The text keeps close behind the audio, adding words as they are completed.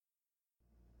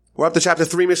We're up to chapter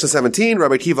 3, Mishnah 17.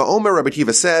 Rabbi Akiva Omer, Rabbi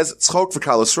Akiva says, Tzchok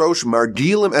v'kalos rosh,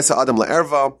 margilim es ha'adam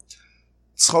le'erva.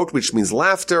 Tzchok, which means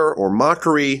laughter or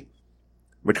mockery,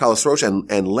 v'kalos rosh,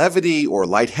 and levity or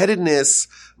lightheadedness,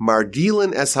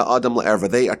 margilin es ha'adam le'erva.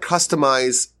 They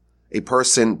accustomize a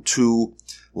person to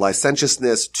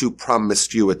licentiousness, to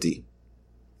promiscuity.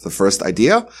 The first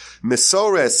idea.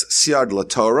 Mesores siad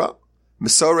la-Torah.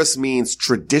 Mesores means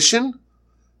tradition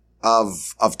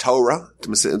of Torah.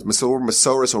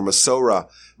 Mesores or Masora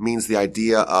means the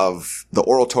idea of the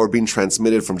oral Torah being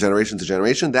transmitted from generation to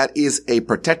generation. That is a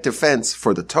protective fence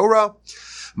for the Torah.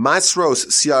 Masros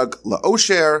siag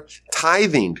laosher.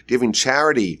 Tithing, giving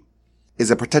charity,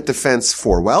 is a protective fence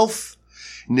for wealth.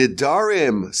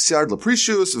 Nidarim siag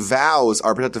laprishus. Vows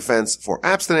are a protective fence for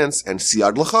abstinence. And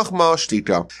siag lachachma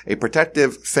shtika. A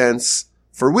protective fence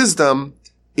for wisdom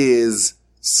is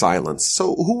silence.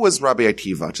 So who was Rabbi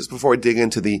Akiva? Just before we dig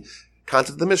into the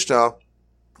content of the Mishnah,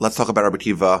 let's talk about Rabbi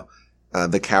Akiva,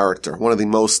 the character. One of the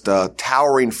most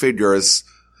towering figures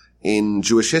in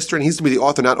Jewish history. And he's to be the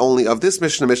author not only of this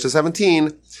Mishnah, Mishnah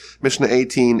 17, Mishnah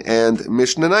 18, and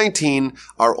Mishnah 19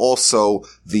 are also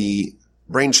the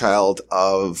brainchild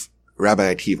of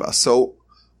Rabbi Akiva. So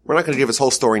we're not going to give his whole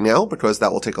story now because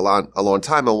that will take a long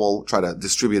time, and we'll try to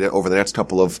distribute it over the next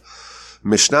couple of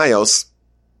Mishnayos.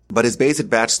 But his basic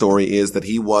backstory is that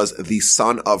he was the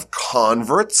son of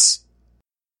converts,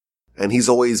 and he's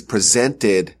always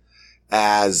presented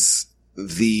as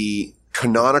the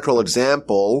canonical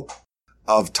example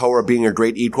of Torah being a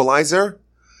great equalizer,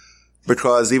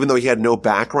 because even though he had no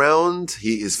background,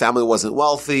 his family wasn't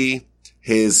wealthy,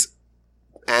 his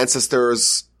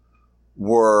ancestors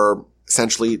were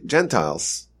essentially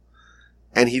Gentiles,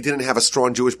 and he didn't have a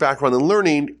strong Jewish background in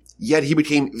learning, yet he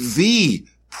became the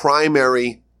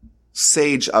primary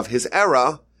sage of his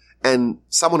era and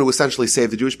someone who essentially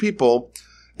saved the Jewish people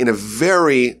in a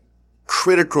very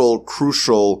critical,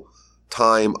 crucial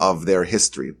time of their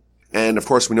history. And of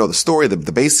course, we know the story.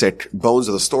 The basic bones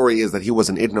of the story is that he was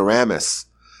an ignoramus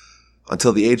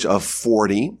until the age of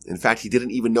 40. In fact, he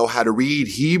didn't even know how to read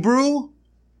Hebrew.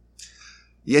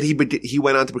 Yet he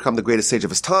went on to become the greatest sage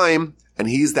of his time. And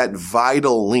he's that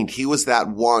vital link. He was that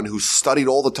one who studied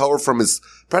all the Torah from his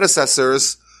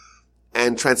predecessors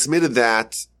and transmitted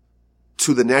that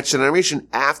to the next generation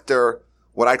after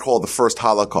what I call the first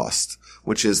Holocaust,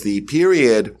 which is the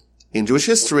period in Jewish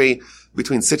history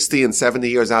between 60 and 70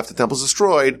 years after the temple was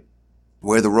destroyed,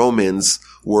 where the Romans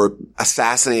were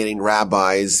assassinating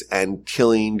rabbis and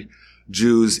killing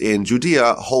Jews in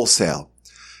Judea wholesale.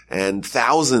 And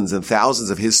thousands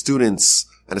of his students,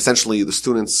 and essentially the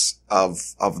students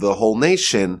of the whole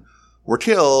nation, were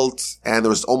killed, and there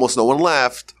was almost no one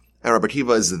left. And Rabbi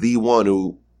Akiva is the one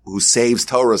who saves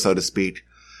Torah, so to speak,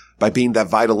 by being that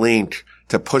vital link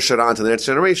to push it on to the next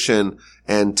generation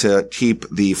and to keep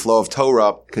the flow of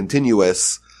Torah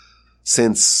continuous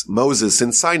since Moses,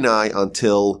 since Sinai,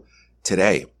 until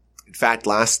today. In fact,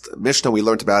 last Mishnah we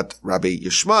learned about Rabbi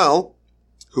Yishmael,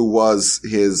 who was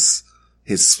his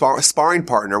sparring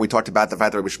partner. We talked about the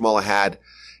fact that Rabbi Yishmael had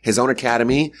his own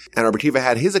academy and Rabbi Akiva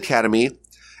had his academy.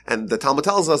 And the Talmud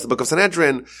tells us, the book of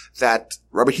Sanhedrin, that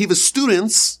Rabbi Akiva's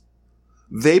students,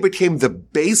 they became the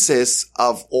basis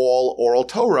of all oral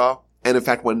Torah. And in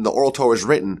fact, when the oral Torah was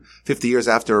written 50 years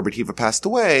after Rabbi Akiva passed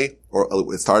away, or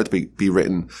it started to be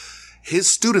written,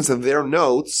 his students and their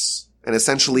notes, and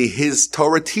essentially his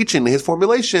Torah teaching, his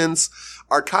formulations,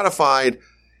 are codified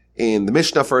in the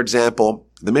Mishnah, for example.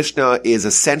 The Mishnah is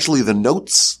essentially the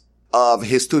notes of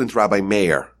his student, Rabbi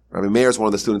Meir. Rabbi Meir is one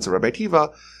of the students of Rabbi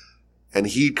Akiva, and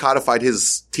he codified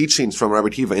his teachings from Rabbi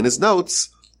Akiva in his notes,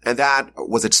 and that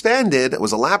was expanded,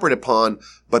 was elaborated upon,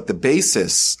 but the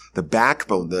basis, the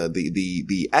backbone,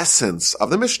 the essence of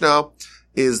the Mishnah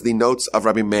is the notes of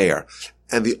Rabbi Meir.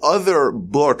 And the other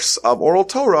books of oral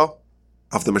Torah,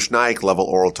 of the Mishnaic level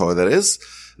oral Torah that is,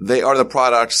 they are the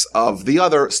products of the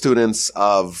other students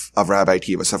of Rabbi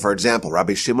Akiva. So for example,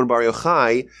 Rabbi Shimon Bar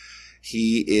Yochai,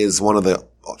 he is one of the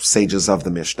sages of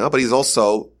the Mishnah, but he's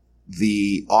also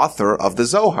the author of the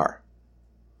Zohar.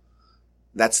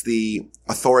 That's the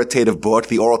authoritative book,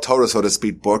 the oral Torah, so to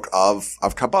speak, book of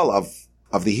Kabbalah,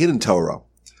 of the hidden Torah.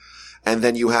 And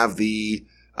then you have the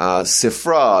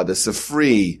Sifra, the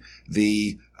Sifri,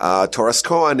 the Toras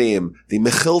Kohanim, the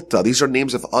Mechilta. These are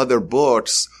names of other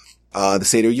books, the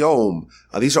Seder Yom.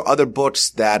 These are other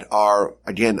books that are,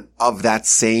 again, of that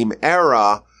same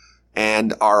era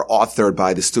and are authored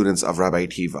by the students of Rabbi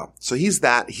Akiva. So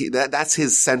that's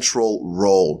his central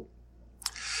role.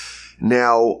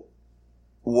 Now,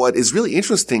 what is really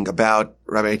interesting about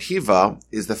Rabbi Akiva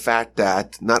is the fact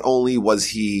that not only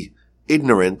was he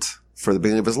ignorant for the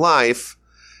beginning of his life,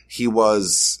 he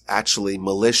was actually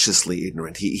maliciously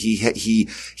ignorant. He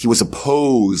was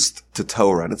opposed to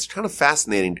Torah. And it's kind of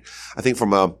fascinating, I think,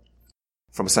 from a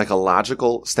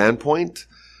psychological standpoint,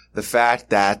 the fact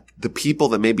that the people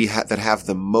that maybe that have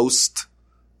the most,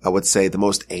 I would say, the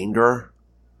most anger,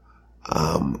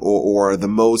 or the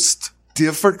most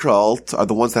difficult are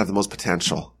the ones that have the most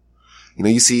potential. You know,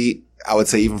 you see, I would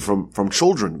say even from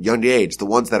children, young age, the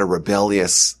ones that are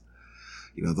rebellious,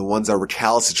 you know, the ones that are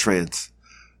recalcitrant,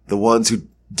 the ones who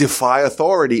defy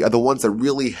authority are the ones that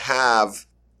really have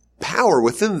power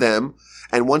within them.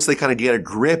 And once they kind of get a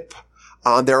grip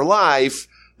on their life,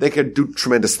 they can do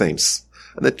tremendous things.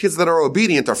 And the kids that are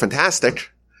obedient are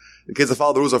fantastic. The kids that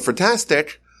follow the rules are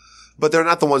fantastic, but they're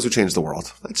not the ones who change the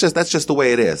world. That's just the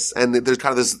way it is. And there's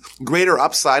kind of this greater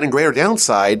upside and greater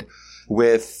downside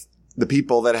with the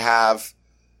people that have,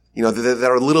 you know, that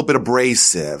are a little bit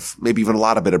abrasive, maybe even a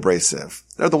lot of bit abrasive.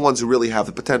 They're the ones who really have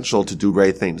the potential to do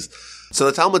great things. So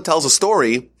the Talmud tells a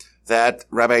story that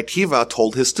Rabbi Akiva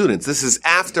told his students. This is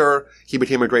after he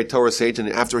became a great Torah sage and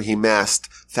after he amassed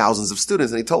thousands of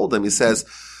students. And he told them, he says,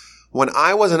 when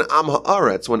I was an Am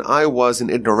Ha'aretz, when I was an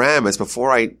ignoramus,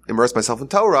 before I immersed myself in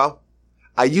Torah,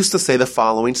 I used to say the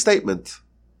following statement.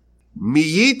 Mi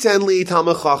yiten li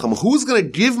talmid chacham. Who's going to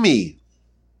give me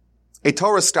a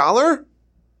Torah scholar?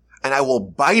 And I will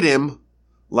bite him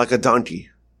like a donkey.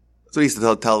 That's what he used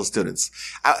to tell his students.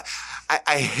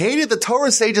 I hated the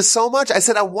Torah sages so much. I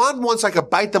said, I want one so I could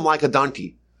bite them like a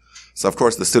donkey. So of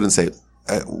course the students say,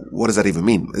 what does that even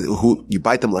mean? You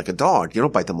bite them like a dog. You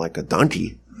don't bite them like a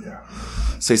donkey. Yeah.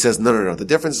 So he says, no. The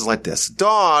difference is like this.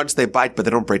 Dogs, they bite, but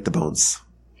they don't break the bones.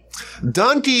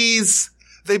 Donkeys,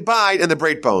 they bite and they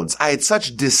break bones. I had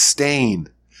such disdain,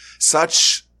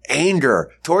 such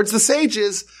anger towards the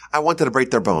sages. I wanted to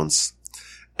break their bones.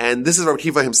 And this is Rabbi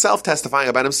Akiva himself testifying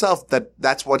about himself that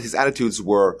that's what his attitudes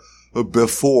were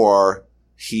before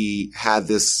he had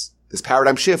this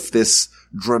paradigm shift, this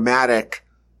dramatic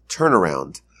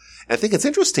turnaround. And I think it's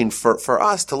interesting for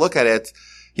us to look at it,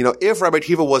 you know, if Rabbi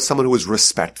Akiva was someone who was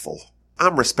respectful.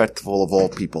 I'm respectful of all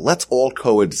people. Let's all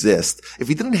coexist. If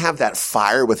he didn't have that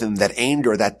fire within, that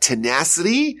anger, that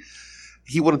tenacity,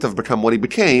 he wouldn't have become what he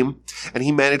became. And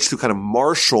he managed to kind of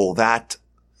marshal that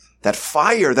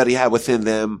fire that he had within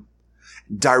them,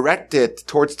 direct it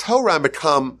towards Torah and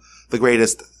become the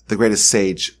greatest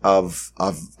sage of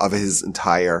his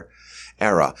entire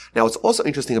era. Now, what's also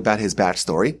interesting about his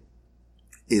backstory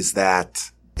is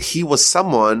that he was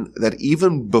someone that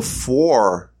even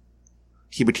before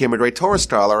he became a great Torah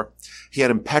scholar, he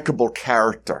had impeccable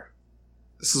character.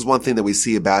 This is one thing that we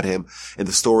see about him in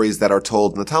the stories that are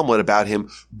told in the Talmud about him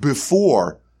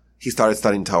before he started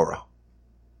studying Torah.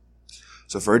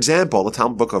 So, for example, the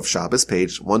Talmud book of Shabbos,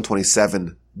 page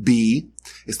 127b,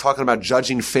 is talking about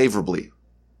judging favorably.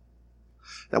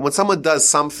 That when someone does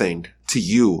something to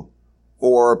you,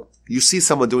 or you see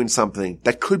someone doing something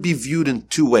that could be viewed in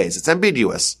two ways, it's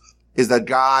ambiguous. Is that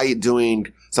guy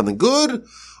doing something good,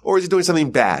 or is he doing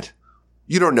something bad?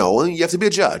 You don't know. You have to be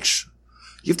a judge.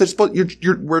 You have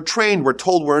to. We're trained. We're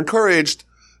told. We're encouraged.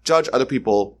 Judge other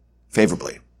people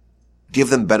favorably. Give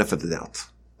them benefit of the doubt.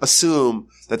 Assume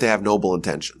that they have noble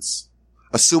intentions.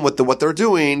 Assume what they're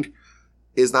doing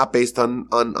is not based on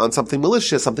something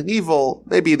malicious, something evil.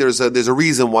 Maybe there's a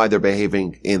reason why they're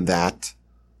behaving in that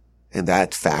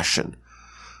fashion.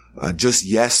 Just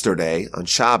yesterday on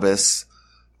Shabbos,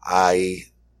 I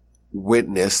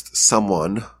witnessed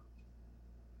someone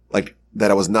like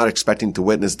that I was not expecting to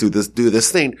witness do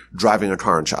this thing, driving a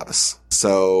car on Shabbos.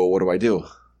 So what do?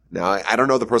 Now, I don't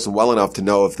know the person well enough to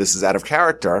know if this is out of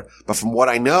character, but from what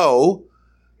I know,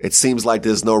 it seems like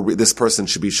this person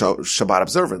should be Shabbat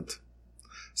observant.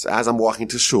 So as I'm walking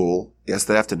to shul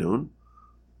yesterday afternoon,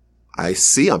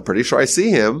 I'm pretty sure I see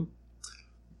him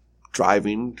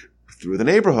driving through the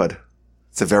neighborhood.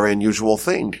 It's a very unusual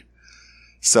thing.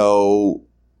 So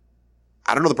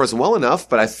I don't know the person well enough,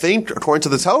 but I think according to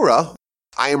the Torah,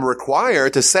 I am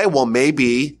required to say, well,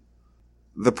 maybe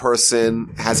the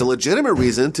person has a legitimate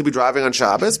reason to be driving on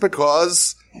Shabbos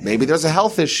because maybe there's a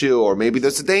health issue or maybe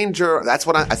there's a danger. That's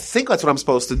what I think that's what I'm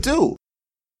supposed to do.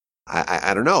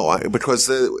 I don't know, because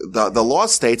the law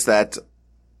states that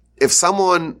if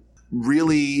someone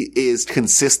really is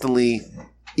consistently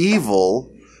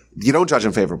evil, you don't judge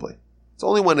him favorably. It's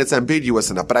only when it's ambiguous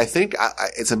enough. But I think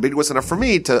it's ambiguous enough for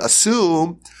me to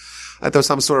assume that there's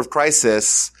some sort of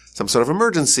crisis, some sort of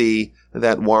emergency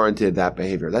that warranted that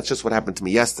behavior. That's just what happened to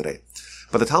me yesterday.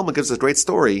 But the Talmud gives a great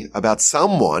story about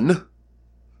someone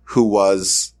who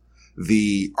was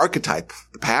the archetype,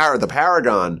 the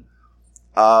paragon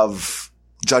of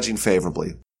judging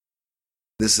favorably.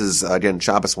 This is, again,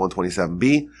 Shabbos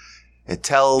 127b. It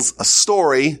tells a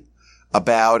story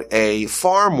about a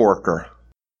farm worker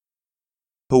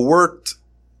who worked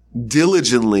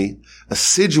diligently,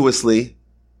 assiduously,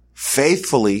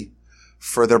 faithfully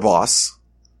for their boss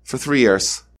for 3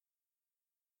 years.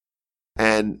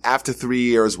 And after 3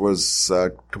 years was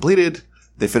completed,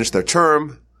 they finished their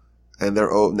term, and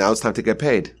now it's time to get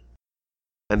paid.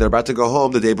 And they're about to go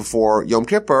home the day before Yom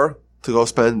Kippur to go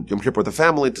spend Yom Kippur with the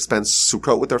family, to spend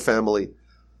Sukkot with their family.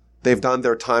 They've done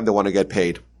their time. They want to get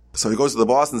paid. So he goes to the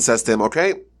boss and says to him,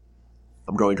 okay,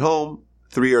 I'm going home.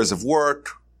 3 years of work.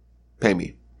 Pay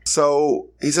me. So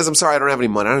he says, I'm sorry, I don't have any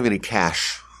money. I don't have any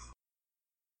cash.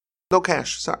 No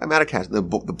cash. Sorry, I'm out of cash. The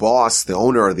boss, the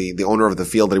owner of the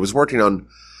field that he was working on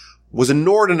was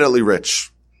inordinately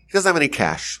rich. He doesn't have any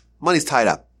cash. Money's tied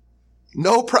up.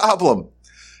 No problem.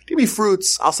 Give me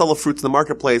fruits. I'll sell the fruits in the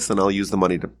marketplace and I'll use the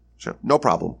money to, sure, no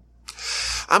problem.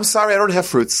 I'm sorry, I don't have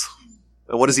fruits.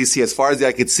 And what does he see? As far as the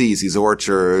eye could see, he sees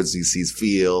orchards, he sees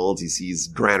fields, he sees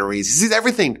granaries, he sees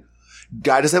everything.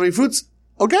 Guy doesn't have any fruits.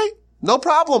 Okay. No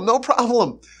problem. No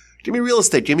problem. Give me real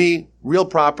estate. Give me real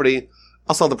property.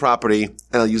 I'll sell the property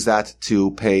and I'll use that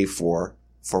to pay for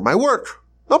my work.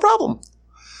 No problem.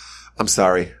 I'm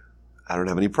sorry. I don't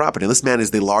have any property. And this man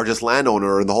is the largest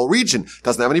landowner in the whole region.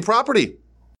 Doesn't have any property.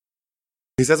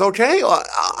 He says, okay,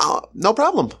 no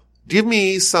problem. Give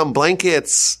me some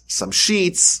blankets, some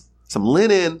sheets, some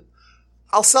linen.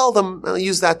 I'll sell them. I'll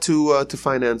use that to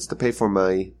finance, to pay for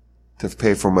my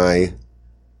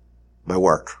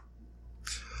work.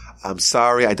 I'm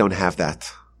sorry, I don't have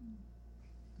that.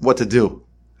 What to do?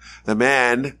 The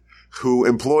man who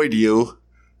employed you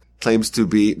claims to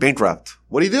be bankrupt.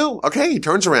 What do you do? Okay, he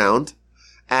turns around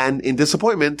and in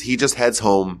disappointment, he just heads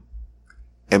home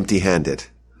empty-handed.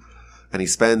 And he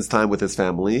spends time with his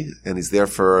family, and he's there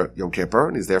for Yom Kippur,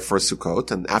 and he's there for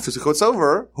Sukkot, and after Sukkot's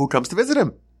over, who comes to visit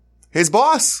him? His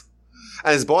boss.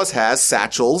 And his boss has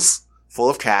satchels full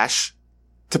of cash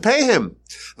to pay him.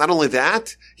 Not only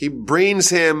that, he brings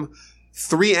him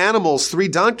 3 animals, 3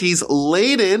 donkeys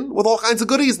laden with all kinds of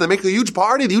goodies. They make a huge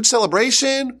party, a huge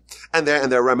celebration, and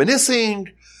they're reminiscing,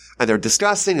 and they're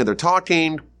discussing, and they're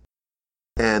talking,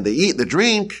 and they eat, they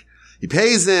drink. He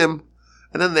pays him.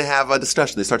 And then they have a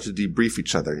discussion. They start to debrief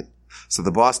each other. So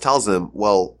the boss tells him,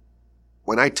 well,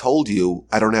 when I told you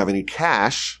I don't have any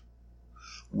cash,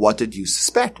 what did you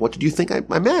suspect? What did you think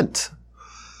I meant?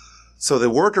 So the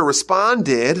worker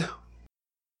responded,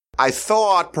 I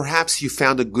thought perhaps you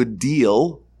found a good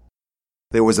deal.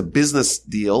 There was a business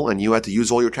deal and you had to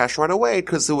use all your cash right away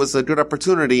because it was a good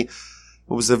opportunity. It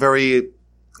was a very,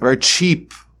 very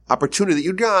cheap opportunity that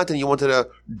you got and you wanted to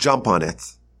jump on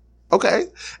it. Okay.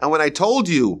 And when I told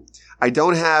you I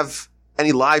don't have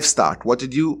any livestock, what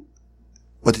did you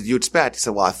expect? He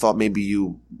said, well, I thought maybe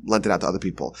you lent it out to other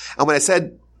people. And when I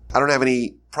said I don't have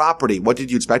any property, what did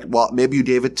you expect? Well, maybe you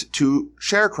gave it to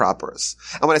sharecroppers.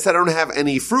 And when I said I don't have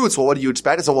any fruits, well, what did you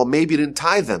expect? I said, well, maybe you didn't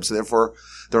tithe them, so therefore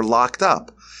they're locked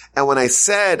up. And when I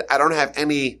said I don't have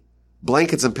any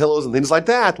blankets and pillows and things like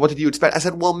that, what did you expect? I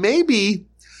said, well, maybe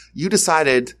you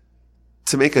decided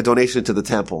to make a donation to the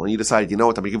temple. And you decided, you know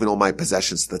what, I'm giving all my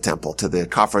possessions to the temple, to the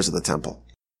coffers of the temple.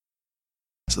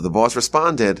 So the boss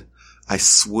responded, I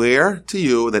swear to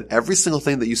you that every single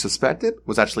thing that you suspected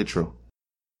was actually true.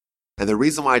 And the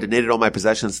reason why I donated all my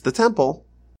possessions to the temple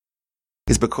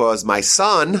is because my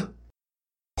son,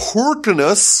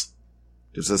 Hyrcanus,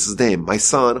 this is his name, my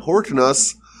son,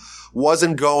 Hyrcanus,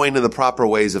 wasn't going in the proper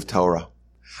ways of Torah.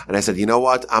 And I said, you know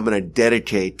what, I'm going to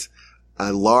dedicate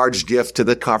a large gift to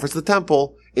the coffers of the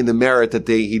temple in the merit that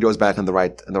he goes back on the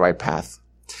right path.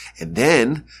 And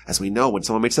then, as we know, when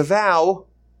someone makes a vow,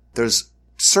 there's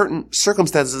certain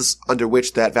circumstances under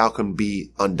which that vow can be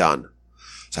undone.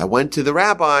 So I went to the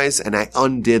rabbis and I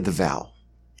undid the vow.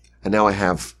 And now I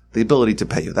have the ability to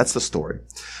pay you. That's the story.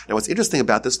 Now what's interesting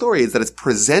about this story is that it's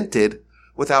presented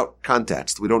without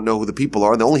context. We don't know who the people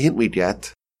are. And the only hint we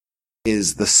get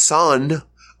is the son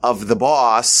of the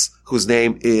boss, whose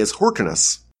name is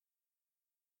Hyrcanus.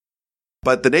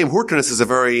 But the name Hyrcanus is a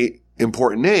very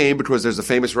important name because there's a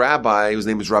famous rabbi whose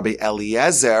name is Rabbi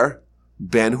Eliezer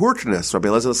ben Hyrcanus, Rabbi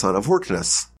Eliezer, the son of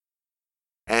Hyrcanus.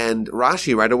 And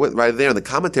Rashi, right there in the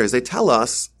commentaries, they tell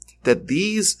us that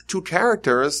these 2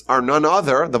 characters are none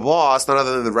other, the boss, none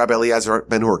other than the Rabbi Eliezer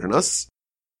ben Hyrcanus.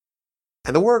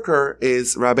 And the worker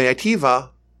is Rabbi Akiva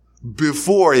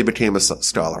before he became a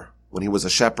scholar, when he was a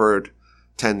shepherd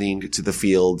tending to the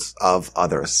fields of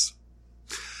others.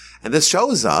 And this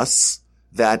shows us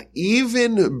that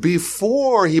even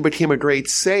before he became a great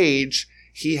sage,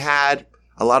 he had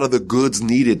a lot of the goods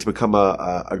needed to become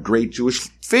a great Jewish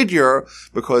figure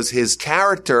because his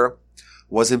character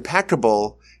was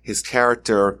impeccable. His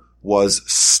character was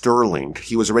sterling.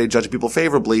 He was already judging people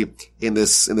favorably in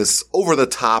this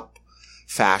over-the-top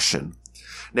fashion.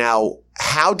 Now,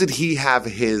 how did he have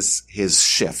his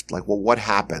shift? Like, well, what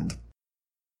happened?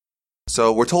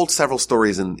 So we're told several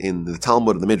stories in the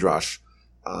Talmud and the Midrash,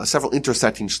 several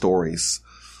intersecting stories.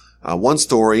 One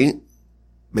story,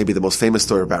 maybe the most famous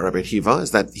story about Rabbi Akiva,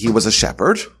 is that he was a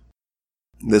shepherd.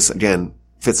 This, again,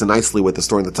 fits in nicely with the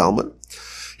story in the Talmud.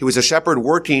 He was a shepherd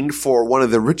working for one of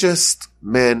the richest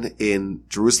men in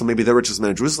Jerusalem, maybe the richest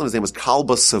man in Jerusalem. His name was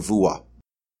Kalba Savua.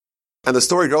 And the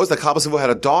story goes that Kalba Savua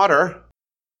had a daughter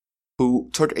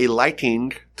who took a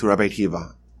liking to Rabbi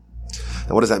Akiva.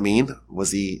 Now, what does that mean?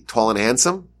 Was he tall and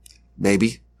handsome?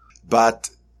 Maybe. But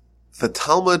the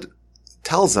Talmud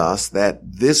tells us that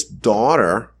this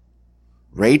daughter,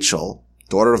 Rachel,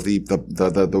 daughter of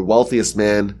the wealthiest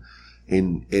man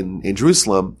in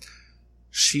Jerusalem,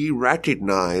 she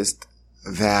recognized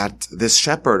that this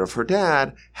shepherd of her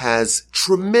dad has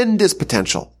tremendous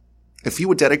potential. If he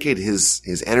would dedicate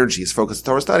his energy, his focus to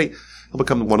Torah study, he'll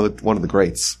become one of the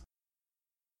greats.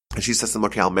 And she says to him,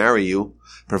 okay, I'll marry you,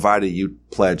 provided you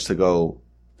pledge to go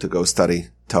study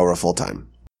Torah full time.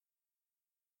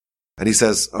 And he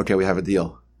says, okay, we have a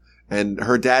deal. And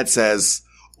her dad says,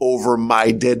 over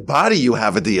my dead body, you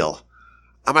have a deal.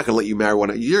 I'm not going to let you marry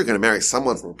one. You're going to marry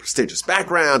someone from a prestigious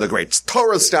background, a great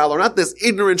Torah scholar, not this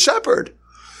ignorant shepherd.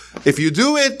 If you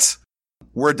do it,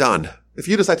 we're done. If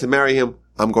you decide to marry him,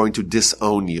 I'm going to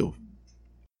disown you.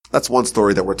 That's one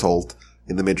story that we're told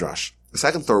in the Midrash. The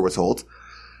second story we're told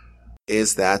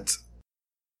is that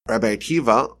Rabbi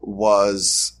Akiva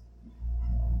was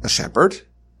a shepherd,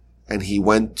 and he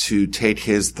went to take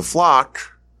the flock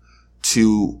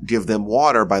to give them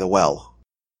water by the well.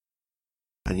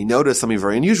 And he noticed something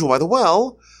very unusual. By the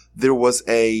well, there was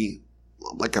a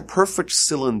perfect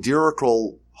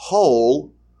cylindrical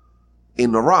hole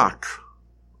in the rock.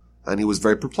 And he was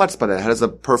very perplexed by that. How does a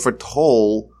perfect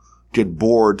hole get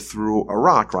bored through a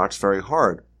rock? Rock's very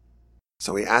hard.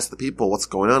 So he asked the people, what's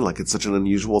going on? Like, it's such an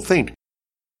unusual thing.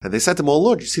 And they said to him, well,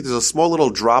 look, you see, there's a small little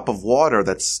drop of water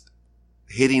that's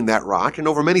hitting that rock. And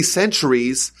over many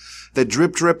centuries, the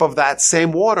drip of that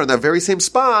same water in that very same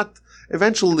spot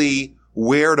eventually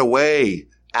weared away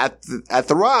at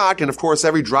the rock. And of course,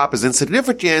 every drop is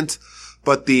insignificant,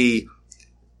 but the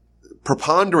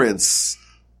preponderance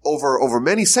over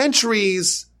many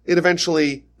centuries, it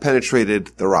eventually penetrated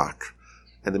the rock.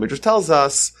 And the Midrash tells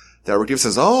us that Rabbi Akiva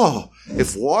says, oh,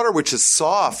 if water which is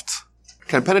soft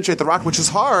can penetrate the rock which is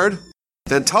hard,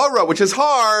 then Torah, which is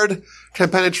hard, can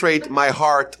penetrate my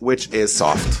heart, which is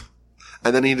soft.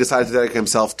 And then he decided to dedicate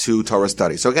himself to Torah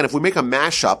study. So again, if we make a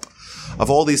mashup of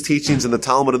all these teachings in the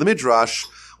Talmud and the Midrash,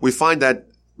 we find that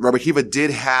Rabbi Akiva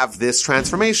did have this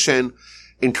transformation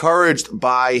encouraged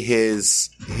by his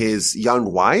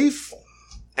young wife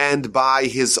and by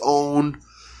his own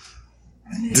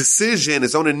decision,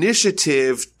 his own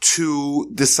initiative to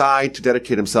decide to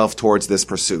dedicate himself towards this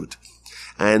pursuit.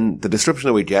 And the description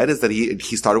that we get is that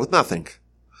he started with nothing.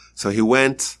 So he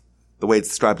went, the way it's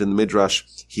described in the Midrash,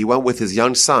 he went with his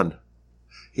young son.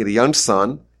 He had a young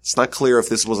son. It's not clear if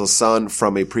this was a son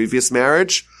from a previous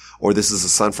marriage or this is a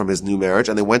son from his new marriage.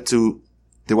 And they went to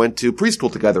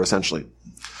preschool together, essentially.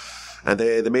 And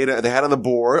they had on the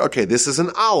board, okay, this is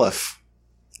an Aleph.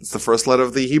 It's the first letter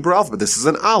of the Hebrew alphabet. This is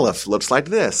an Aleph. Looks like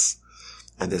this.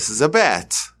 And this is a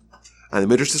Bet. And the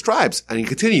Midrash describes. And he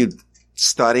continued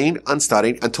studying,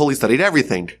 unstudying, until he studied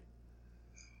everything.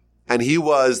 And he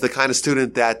was the kind of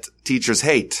student that teachers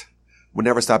hate, would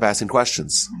never stop asking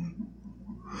questions.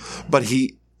 But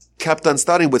he kept on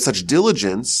studying with such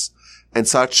diligence and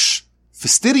such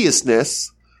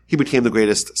fastidiousness, he became the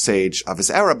greatest sage of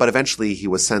his era. But eventually he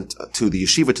was sent to the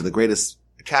yeshiva, to the greatest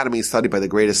academy, studied by the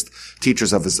greatest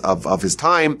teachers of his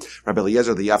time. Rabbi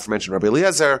Eliezer, the aforementioned Rabbi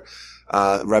Eliezer,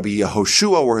 Rabbi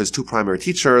Yehoshua were his two primary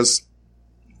teachers.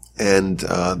 And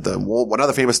one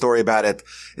other famous story about it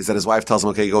is that his wife tells him,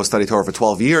 okay, go study Torah for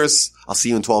 12 years. I'll see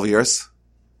you in 12 years.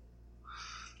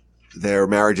 Their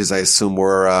marriages, I assume,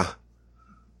 were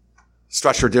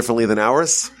structured differently than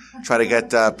ours. Try to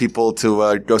get people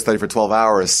to go study for 12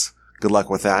 hours. Good luck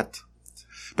with that.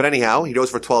 But anyhow, he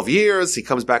goes for 12 years. He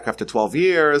comes back after 12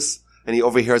 years, and he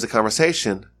overhears a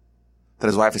conversation that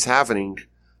his wife is having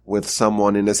with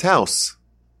someone in his house.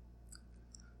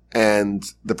 And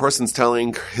the person's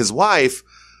telling his wife,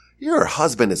 your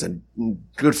husband is a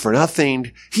good for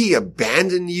nothing. He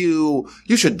abandoned you.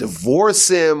 You should divorce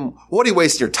him. What are you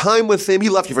wasting your time with him? He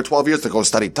left you for 12 years to go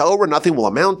study Torah. Nothing will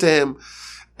amount to him.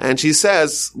 And she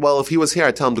says, well, if he was here,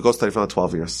 I'd tell him to go study for another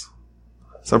 12 years.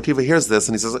 So Akiva hears this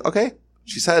and he says, okay,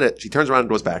 she said it. She turns around and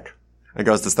goes back and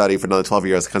goes to study for another 12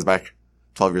 years, comes back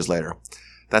 12 years later.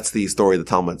 That's the story of the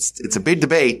Talmud. It's a big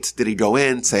debate. Did he go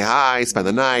in, say hi, spend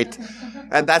the night?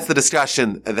 And that's the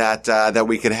discussion that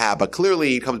we can have. But clearly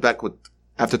he comes back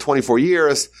after 24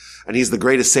 years, and he's the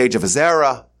greatest sage of his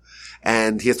era,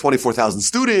 and he has 24,000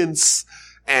 students,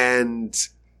 and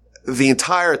the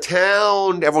entire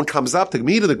town, everyone comes up to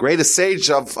meet the greatest sage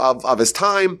of his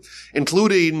time,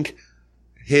 including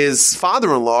his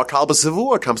father-in-law, Kalba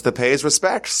Savua, comes to pay his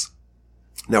respects.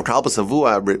 Now, Kalba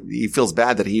Savua, he feels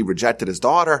bad that he rejected his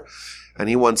daughter, and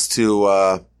he wants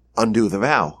to undo the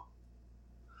vow.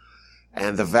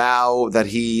 And the vow that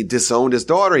he disowned his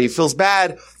daughter, he feels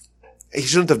bad. He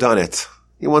shouldn't have done it.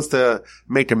 He wants to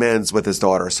make amends with his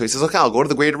daughter. So he says, okay, I'll go to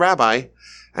the great rabbi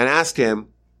and ask him,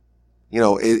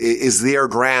 is there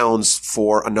grounds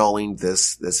for annulling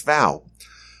this vow?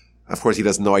 Of course, he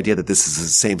has no idea that this is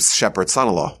his same shepherd's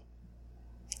son-in-law.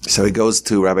 So he goes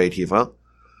to Rabbi Akiva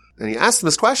and he asks him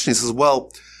this question. He says,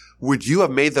 well, would you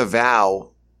have made the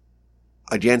vow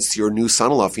against your new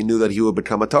son-in-law if you knew that he would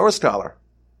become a Torah scholar?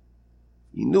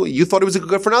 You thought he was a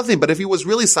good for nothing, but if he was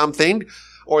really something,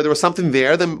 or there was something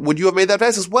there, then would you have made that vow?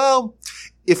 He says, well,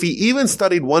 if he even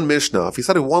studied one Mishnah, if he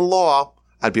studied one law,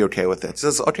 I'd be okay with it. He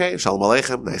says, okay, Shalom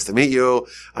Aleichem, nice to meet you.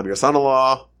 I'm your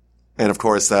son-in-law. And of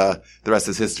course, the rest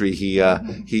is history. He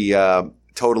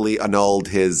totally annulled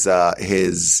his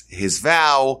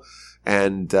vow,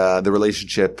 and the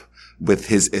relationship with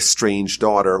his estranged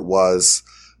daughter was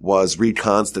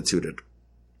reconstituted.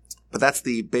 But that's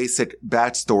the basic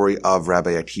backstory of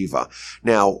Rabbi Akiva.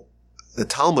 Now, the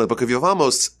Talmud, Book of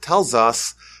Yevamos, tells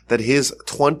us that his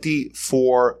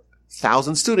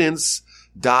 24,000 students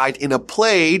died in a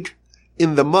plague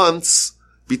in the month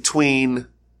and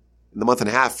a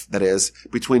half, that is,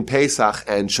 between Pesach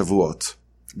and Shavuot.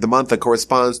 The month that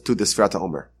corresponds to the Sfirat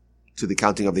HaOmer, to the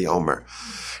counting of the Omer.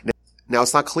 Now,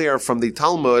 it's not clear from the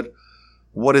Talmud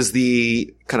what is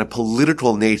the kind of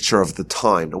political nature of the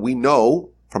time. Now, we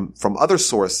know from other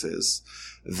sources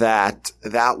that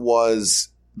was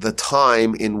the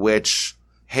time in which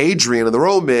Hadrian and the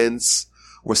Romans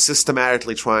were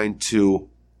systematically trying to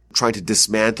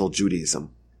dismantle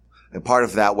Judaism. And part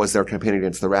of that was their campaign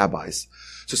against the rabbis.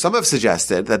 So some have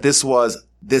suggested that this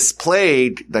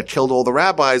plague that killed all the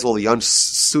rabbis, all the young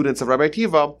students of Rabbi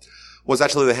Akiva, was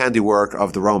actually the handiwork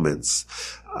of the Romans.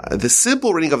 The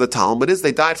simple reading of the Talmud is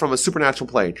they died from a supernatural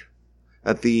plague.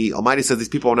 That the Almighty says these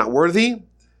people are not worthy.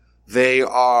 They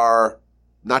are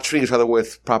not treating each other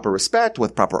with proper respect,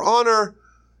 with proper honor,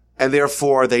 and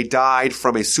therefore they died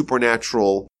from a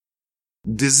supernatural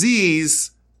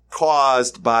disease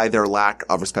caused by their lack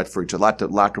of respect for each other,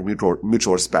 lack of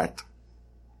mutual respect.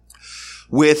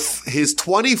 With his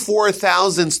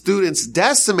 24,000 students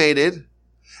decimated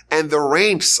and the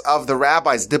ranks of the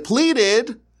rabbis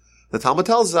depleted, the Talmud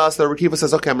tells us that Rabbi Akiva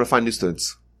says, okay, I'm going to find new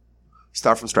students.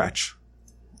 Start from scratch.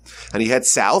 And he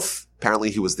heads south.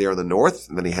 Apparently he was there in the north,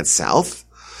 and then he heads south.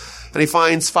 And he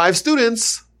finds 5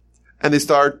 students, and they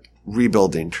start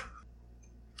rebuilding.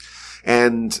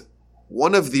 And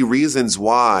one of the reasons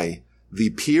why the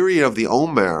period of the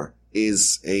Omer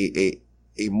is a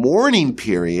mourning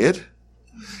period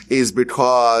is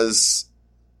because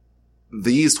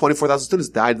these 24,000 students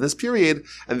died in this period,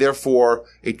 and therefore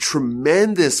a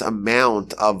tremendous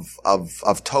amount of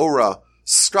Torah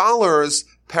scholars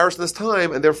perished in this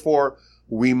time, and therefore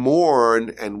we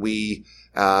mourn and we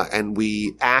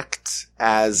act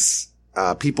as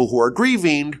people who are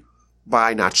grieving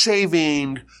by not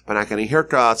shaving, by not getting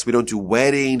haircuts. We don't do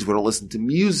weddings. We don't listen to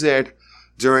music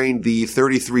during the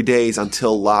 33 days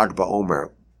until Lag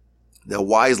BaOmer. Now,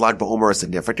 why is Lag BaOmer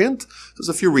significant? There's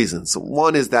a few reasons.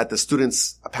 One is that the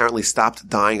students apparently stopped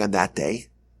dying on that day,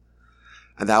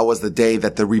 and that was the day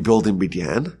that the rebuilding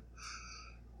began.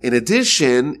 In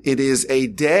addition, it is a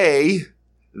day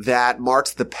that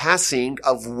marks the passing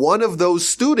of one of those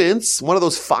students, one of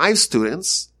those 5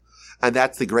 students, and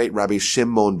that's the great Rabbi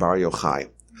Shimon Bar Yochai.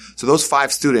 So those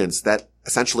 5 students that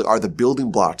essentially are the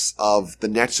building blocks of the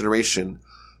next generation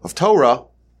of Torah,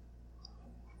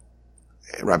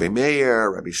 Rabbi Meir,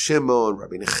 Rabbi Shimon,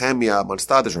 Rabbi Nehemiah,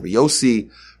 amongst others, Rabbi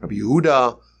Yossi, Rabbi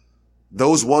Yehuda,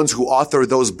 those ones who authored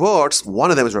those books,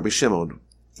 one of them is Rabbi Shimon,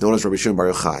 known as Rabbi Shimon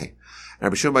Bar Yochai.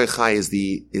 Rabbi Shimon Bar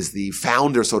Yochai is the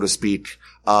founder, so to speak,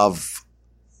 of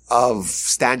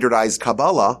standardized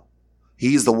Kabbalah.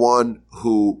 He's the one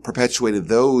who perpetuated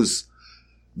those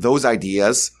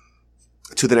ideas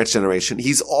to the next generation.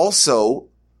 He's also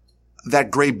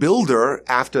that great builder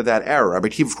after that era. Rabbi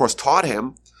Akiva, of course, taught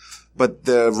him, but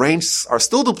the ranks are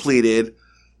still depleted.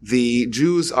 The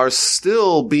Jews are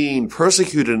still being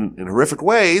persecuted in horrific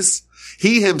ways.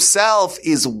 He himself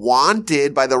is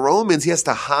wanted by the Romans. He has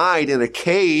to hide in a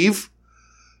cave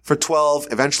for 12,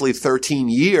 eventually 13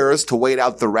 years to wait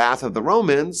out the wrath of the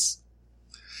Romans.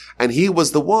 And he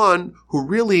was the one who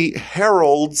really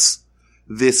heralds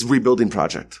this rebuilding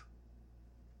project.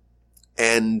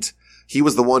 And he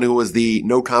was the one who was the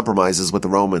no compromises with the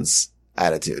Romans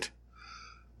attitude.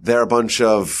 They're a bunch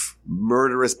of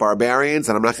murderous barbarians,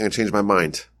 and I'm not going to change my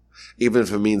mind, even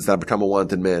if it means that I become a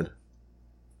wanted man.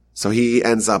 So he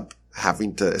ends up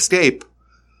having to escape.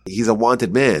 He's a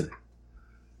wanted man.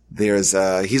 He's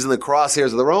in the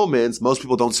crosshairs of the Romans. Most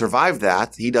people don't survive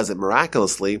that. He does it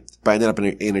miraculously by ending up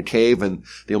in a cave, and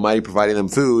the Almighty providing them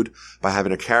food by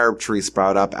having a carob tree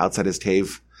sprout up outside his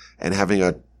cave and having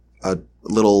a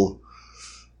little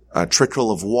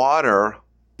trickle of water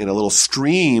in a little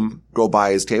stream go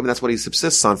by his cave. And that's what he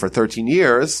subsists on for 13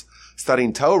 years,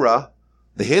 studying Torah,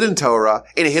 the hidden Torah,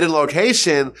 in a hidden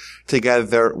location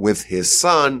together with his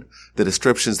son. The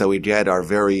descriptions that we get are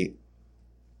very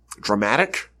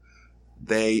dramatic.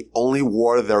 They only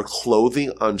wore their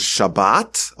clothing on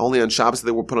Shabbat. Only on Shabbos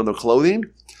they would put on their clothing.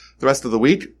 The rest of the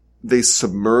week, they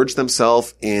submerged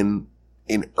themselves in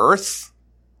earth,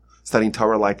 studying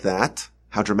Torah like that.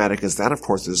 How dramatic is that? Of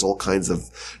course, there's all kinds of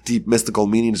deep mystical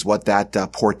meanings what that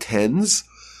portends.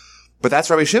 But that's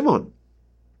Rabbi Shimon.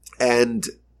 And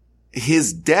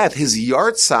his death, his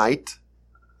yahrzeit,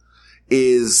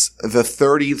 is the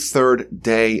 33rd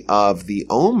day of the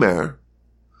Omer.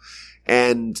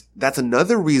 And that's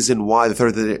another reason why the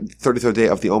 33rd day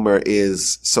of the Omer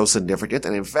is so significant.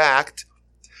 And in fact,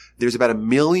 there's about 1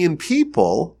 million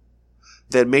people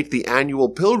that make the annual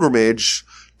pilgrimage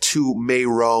to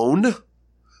Meron.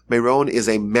 Meron is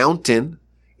a mountain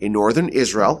in northern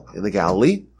Israel, in the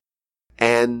Galilee.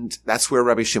 And that's where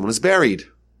Rabbi Shimon is buried.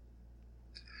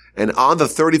 And on the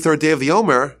 33rd day of the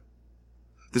Omer,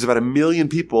 there's about 1 million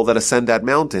people that ascend that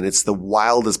mountain. It's the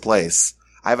wildest place.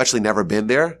 I've actually never been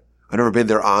there. I've never been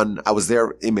there I was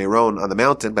there in Meron on the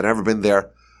mountain, but I've never been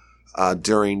there,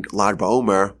 during Lag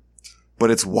BaOmer.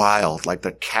 But it's wild, like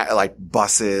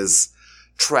buses,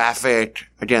 traffic.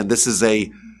 Again, this is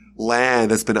a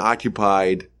land that's been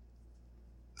occupied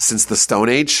since the Stone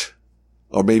Age,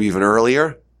 or maybe even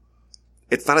earlier.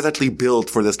 It's not exactly built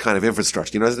for this kind of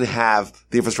infrastructure. It doesn't have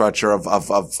the infrastructure of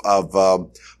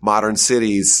modern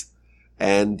cities.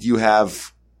 And you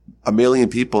have 1 million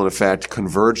people, in effect,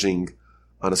 converging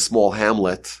on a small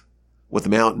hamlet with a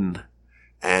mountain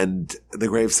and the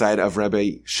gravesite of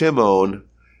Rabbi Shimon.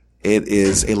 It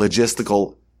is a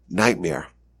logistical nightmare.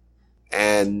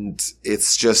 And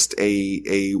it's just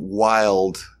a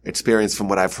wild experience from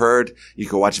what I've heard. You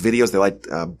can watch videos. They light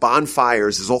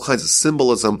bonfires. There's all kinds of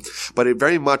symbolism, but it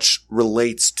very much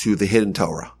relates to the hidden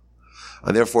Torah.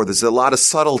 And therefore, there's a lot of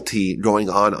subtlety going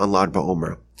on Lag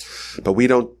BaOmer. But we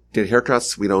don't get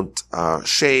haircuts. We don't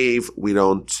shave. We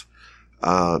don't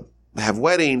have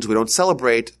weddings. We don't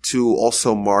celebrate to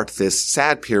also mark this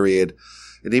sad period.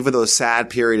 And even though the sad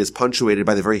period is punctuated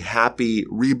by the very happy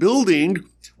rebuilding,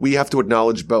 we have to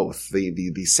acknowledge both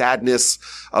the sadness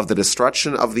of the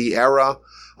destruction of the era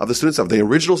of the students, of the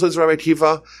original students of Rabbi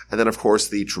Akiva, and then, of course,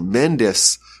 the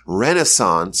tremendous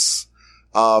renaissance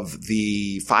of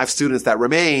the 5 students that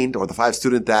remained, or the 5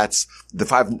 students that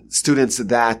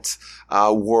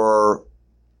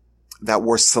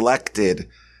were selected,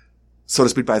 so to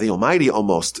speak, by the Almighty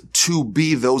almost, to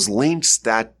be those links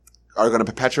that are going to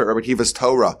perpetuate Rabbi Akiva's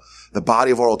Torah, the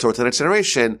body of oral Torah to the next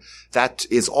generation. That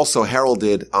is also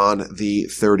heralded on the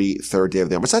 33rd day of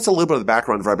the Omer. So that's a little bit of the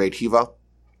background of Rabbi Akiva.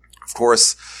 Of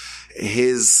course,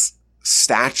 his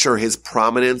stature, his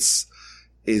prominence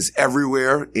is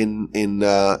everywhere in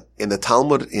the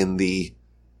Talmud, in the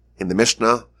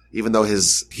Mishnah, even though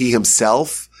he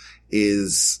himself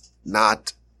is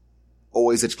not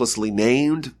always explicitly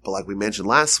named, but like we mentioned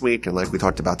last week and like we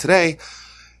talked about today,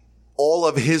 all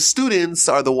of his students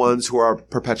are the ones who are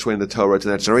perpetuating the Torah to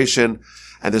that generation.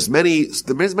 And there's many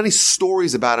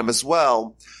stories about him as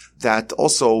well that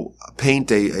also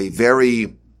paint a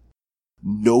very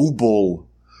noble,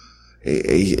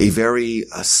 a very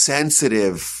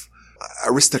sensitive,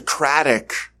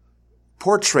 aristocratic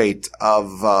portrait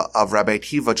of Rabbi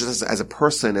Akiva, just as a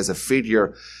person, as a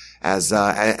figure, as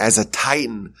a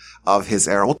titan of his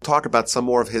era. We'll talk about some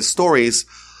more of his stories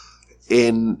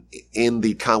when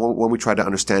we try to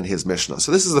understand his Mishnah.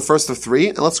 So this is the first of 3,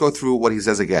 and let's go through what he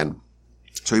says again.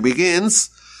 So he begins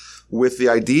with the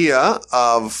idea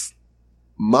of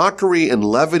mockery and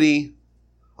levity,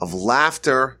 of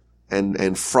laughter and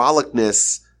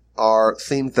frolicness are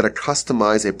things that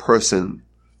accustomize a person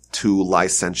to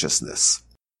licentiousness.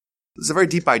 There's a very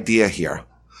deep idea here.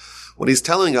 What he's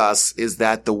telling us is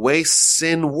that the way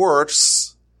sin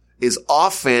works is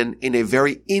often in a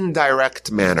very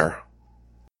indirect manner.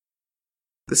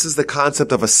 This is the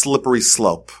concept of a slippery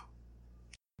slope,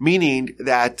 meaning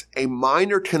that a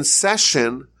minor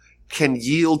concession can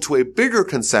yield to a bigger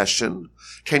concession,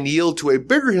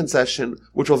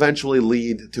 which will eventually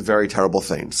lead to very terrible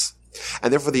things.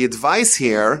 And therefore the advice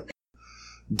here,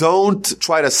 don't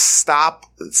try to stop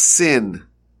sin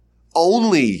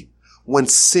only when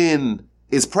sin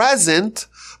is present,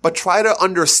 but try to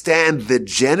understand the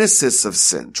genesis of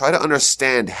sin. Try to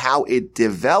understand how it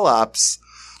develops,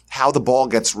 how the ball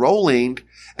gets rolling,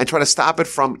 and try to stop it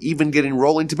from even getting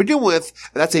rolling to begin with.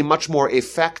 And that's a much more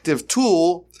effective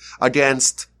tool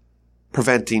against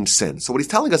preventing sin. So what he's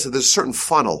telling us is there's a certain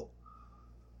funnel.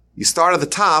 You start at the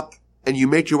top and you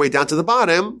make your way down to the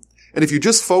bottom. And if you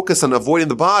just focus on avoiding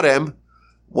the bottom,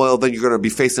 well, then you're going to be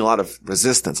facing a lot of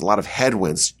resistance, a lot of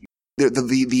headwinds.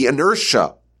 The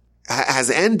inertia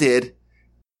has ended.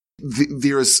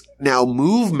 There's now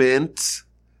movement,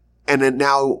 and then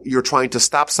now you're trying to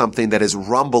stop something that is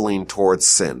rumbling towards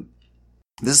sin.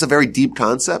 This is a very deep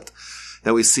concept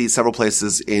that we see several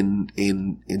places in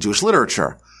Jewish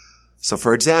literature. So,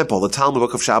 for example, the Talmud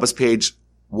Book of Shabbos, page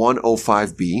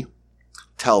 105b,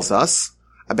 tells us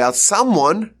about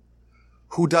someone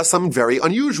who does something very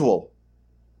unusual.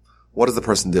 What does the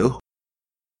person do?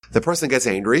 The person gets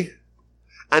angry,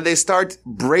 and they start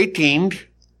breaking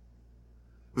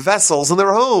vessels in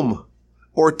their home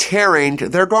or tearing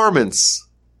their garments.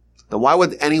 Now, why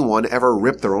would anyone ever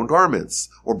rip their own garments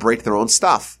or break their own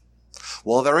stuff?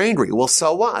 Well, they're angry. Well,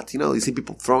 so what? You see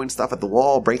people throwing stuff at the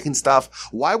wall, breaking stuff.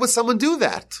 Why would someone do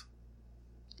that?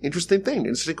 Interesting thing.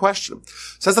 Interesting question.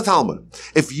 Says the Talmud,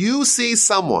 if you see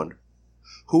someone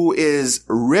who is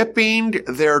ripping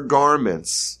their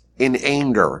garments in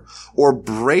anger, or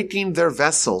breaking their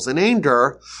vessels in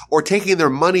anger, or taking their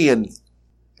money and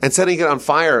setting it on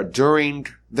fire during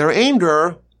their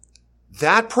anger,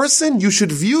 that person, you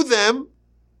should view them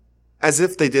as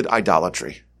if they did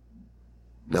idolatry.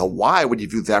 Now, why would you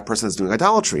view that person as doing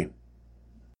idolatry?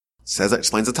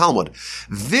 Explains the Talmud.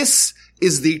 This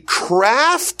is the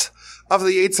craft of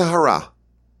the Yetzer Hara.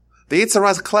 The Yetzer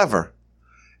Hara is clever.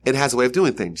 It has a way of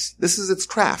doing things. This is its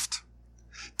craft.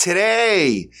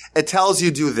 Today, it tells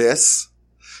you do this.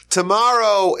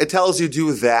 Tomorrow, it tells you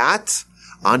do that,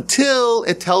 until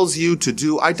it tells you to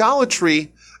do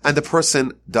idolatry, and the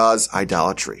person does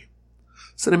idolatry.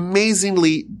 It's an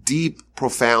amazingly deep,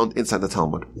 profound insight in the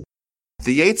Talmud.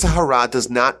 The Yetzer Hara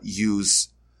does not use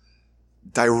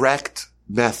direct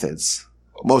methods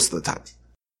most of the time,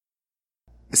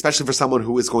 especially for someone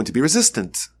who is going to be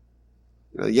resistant.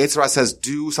 The Yetzer Hara says,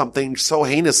 do something so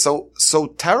heinous, so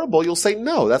terrible, you'll say,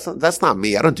 no, that's not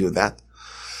me, I don't do that.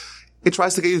 It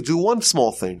tries to get you to do one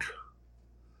small thing.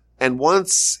 And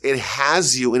once it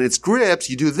has you in its grips,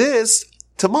 you do this,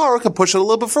 tomorrow it can push it a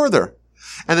little bit further.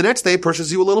 And the next day it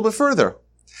pushes you a little bit further.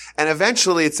 And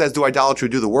eventually it says, do idolatry,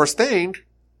 do the worst thing.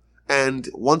 And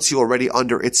once you're already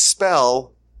under its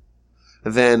spell,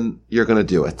 then you're going to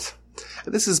do it.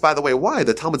 And this is, by the way, why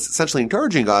the Talmud's essentially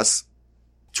encouraging us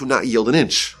to not yield an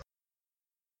inch.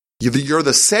 You're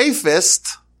the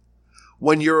safest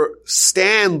when you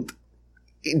stand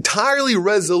entirely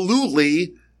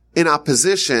resolutely in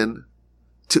opposition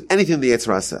to anything the Yetzer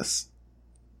Hara says.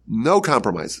 No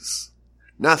compromises.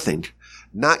 Nothing.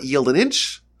 Not yield an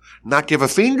inch. Not give a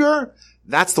finger.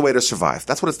 That's the way to survive.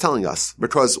 That's what it's telling us.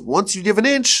 Because once you give an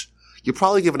inch, you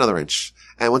probably give another inch.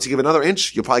 And once you give another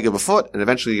inch, you'll probably give a foot, and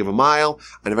eventually you give a mile,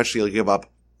 and eventually you'll give up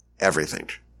everything.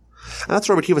 And that's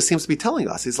what Rabbi Kiva seems to be telling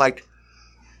us. He's like,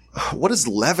 what is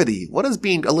levity? What is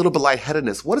being a little bit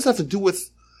lightheadedness? What does that have to do with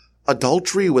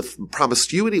adultery, with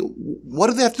promiscuity? What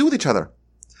do they have to do with each other?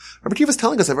 Rabbi Kiva is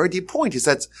telling us a very deep point. He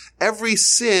says every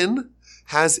sin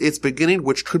has its beginning,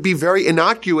 which could be very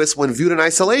innocuous when viewed in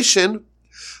isolation.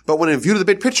 But when viewed in the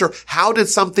big picture, how did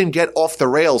something get off the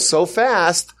rails so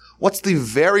fast? What's the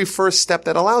very first step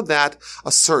that allowed that?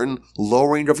 A certain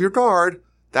lowering of your guard.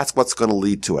 That's what's going to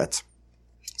lead to it.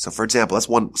 So, for example, that's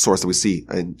one source that we see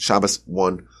in Shabbos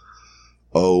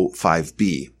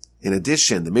 105b. In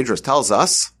addition, the Midrash tells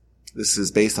us, this is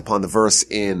based upon the verse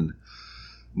in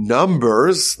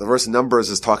Numbers. The verse in Numbers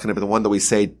is talking about the one that we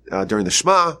say during the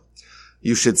Shema.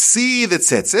 You should see the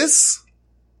tzitzis,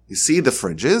 you see the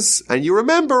fringes, and you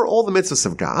remember all the mitzvahs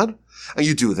of God, and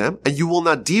you do them, and you will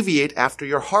not deviate after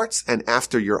your hearts and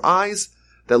after your eyes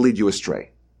that lead you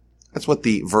astray. That's what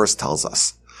the verse tells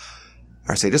us.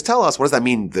 Our sages tell us, what does that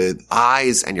mean? The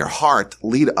eyes and your heart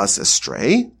lead us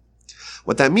astray.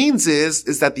 What that means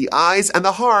is that the eyes and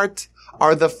the heart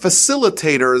are the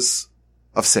facilitators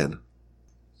of sin.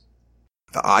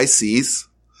 The eye sees,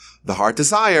 the heart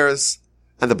desires,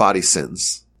 and the body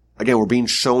sins. Again, we're being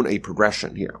shown a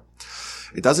progression here.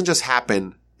 It doesn't just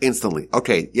happen instantly.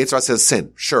 Okay, Yetzer Hara says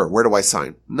sin. Sure, where do I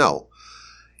sign? No.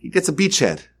 He gets a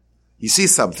beachhead. You see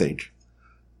something.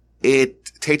 It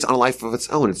takes on a life of its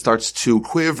own. It starts to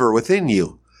quiver within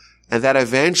you. And that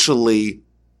eventually,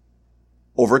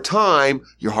 over time,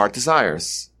 your heart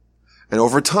desires. And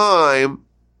over time,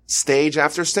 stage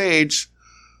after stage,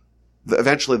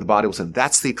 eventually the body will sin.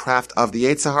 That's the craft of the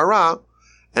Yetzer Hara.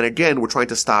 And again, we're trying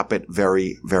to stop it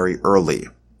very, very early.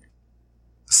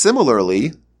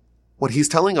 Similarly, what he's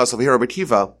telling us over here, Rabbi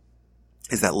Akiva,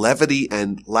 is that levity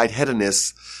and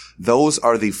lightheadedness, those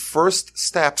are the first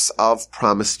steps of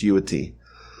promiscuity.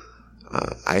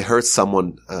 I heard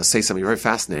someone say something very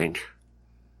fascinating.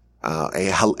 A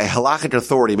halakhic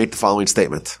authority make the following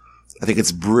statement. I think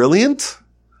it's brilliant,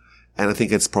 and I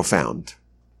think it's profound.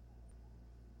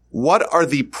 What are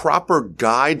the proper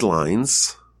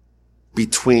guidelines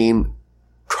between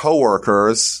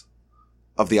coworkers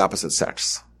of the opposite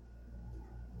sex?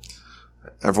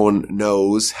 Everyone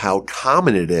knows how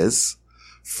common it is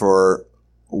for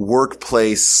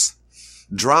workplace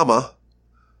drama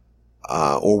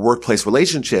or workplace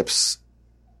relationships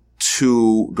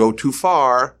to go too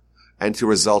far and to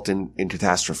result in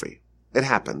catastrophe. It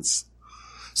happens.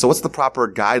 So what's the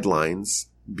proper guidelines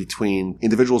between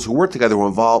individuals who work together, who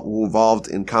are involved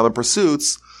in common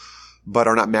pursuits, but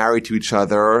are not married to each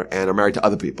other and are married to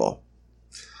other people?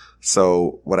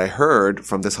 So what I heard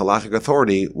from this halakhic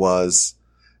authority was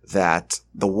that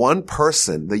the one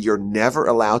person that you're never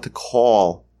allowed to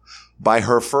call by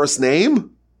her first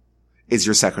name is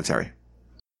your secretary.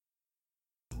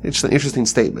 It's an interesting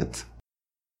statement.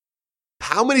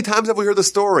 How many times have we heard the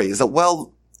story? Is that,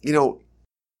 well,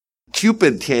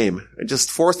 Cupid came and just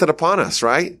forced it upon us,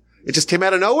 right? It just came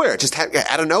out of nowhere. It just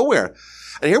out of nowhere.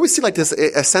 And here we see like this,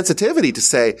 a sensitivity to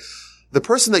say the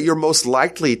person that you're most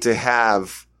likely to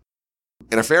have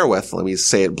an affair with, let me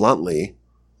say it bluntly,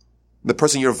 the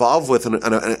person you're involved with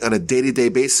on a day-to-day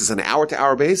basis, an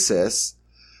hour-to-hour basis,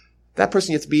 that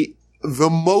person you have to be the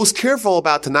most careful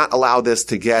about to not allow this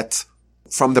to get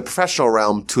from the professional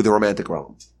realm to the romantic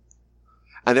realm.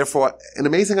 And therefore, an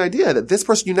amazing idea that this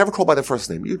person you never call by their first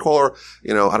name. You call her,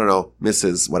 I don't know,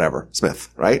 Mrs. whatever,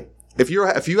 Smith, right? If you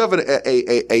have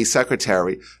a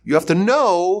secretary, you have to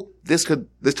know this could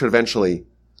eventually,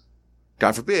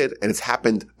 God forbid, and it's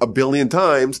happened a billion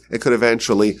times, it could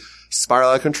eventually spiral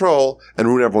out of control and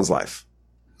ruin everyone's life.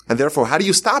 And therefore, how do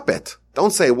you stop it?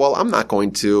 Don't say, well, I'm not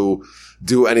going to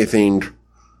do anything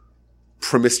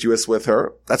promiscuous with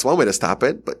her. That's one way to stop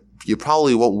it, but you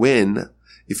probably won't win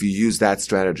if you use that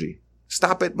strategy.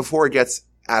 Stop it before it gets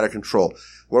out of control.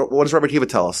 What does Rabbi Akiva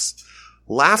tell us?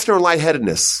 Laughter and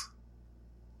lightheadedness,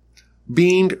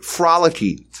 being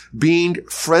frolicky, being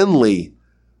friendly,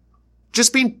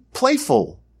 just being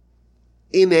playful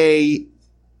in a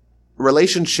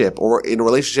relationship or in a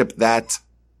relationship that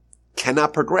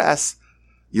cannot progress,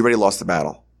 you already lost the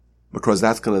battle, because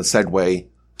that's going to segue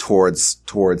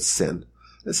towards sin.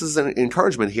 This is an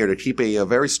encouragement here to keep a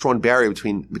very strong barrier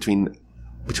between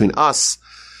us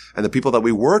and the people that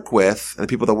we work with and the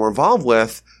people that we're involved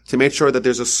with, to make sure that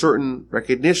there's a certain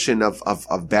recognition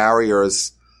of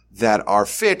barriers that are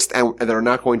fixed and that are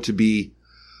not going to be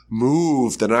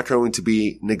moved, they're not going to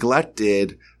be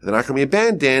neglected, they're not going to be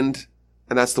abandoned,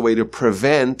 and that's the way to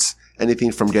prevent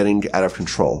anything from getting out of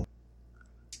control.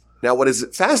 Now, what is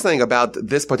fascinating about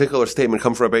this particular statement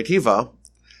come from Rabbi Akiva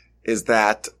is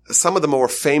that some of the more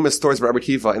famous stories of Rabbi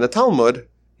Akiva in the Talmud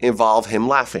involve him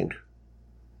laughing.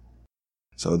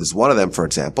 So there's one of them, for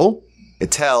example. It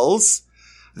tells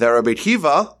that Rabbi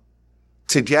Akiva,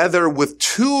 together with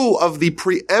two of the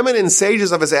preeminent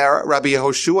sages of his era, Rabbi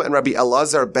Yehoshua and Rabbi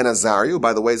Elazar ben Azariah, who,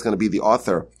 by the way, is going to be the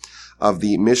author of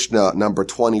the Mishnah number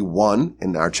 21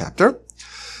 in our chapter,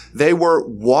 they were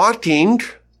walking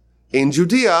in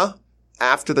Judea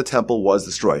after the temple was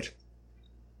destroyed.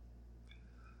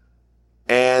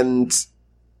 And,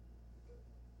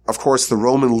 of course, the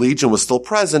Roman legion was still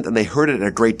present, and they heard it at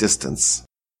a great distance.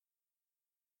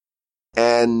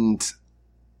 And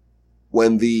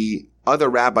when the other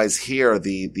rabbis hear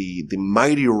the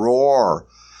mighty roar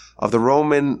of the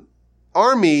Roman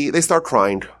army, they start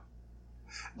crying.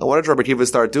 And what did Rabbi Akiva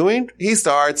start doing? He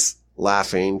starts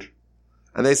laughing.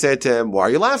 And they say to him, why are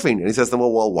you laughing? And he says to them,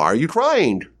 well, why are you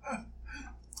crying?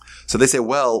 So they say,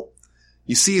 well,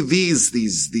 you see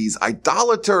these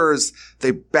idolaters,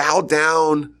 they bow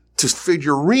down to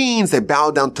figurines, they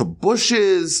bow down to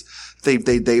bushes,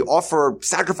 they offer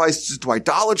sacrifices to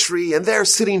idolatry, and they're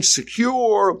sitting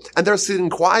secure, and they're sitting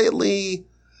quietly.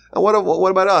 And what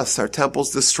about us? Our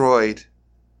temple's destroyed.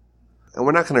 And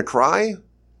we're not going to cry?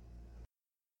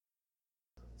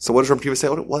 So what does Rabbi Akiva say?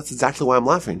 Well, that's exactly why I'm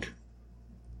laughing.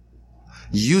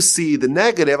 You see the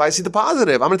negative, I see the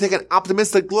positive. I'm going to take an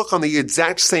optimistic look on the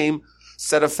exact same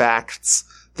set of facts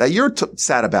that you're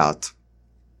sad about.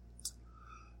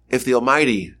 If the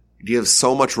Almighty gives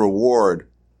so much reward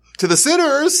to the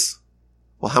sinners,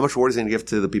 well, how much reward is he going to give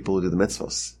to the people who do the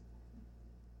mitzvahs?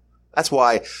 That's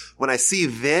why when I see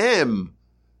them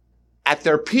at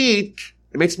their peak,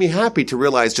 it makes me happy to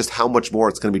realize just how much more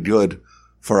it's going to be good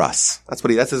for us. That's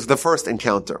the first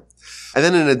encounter. And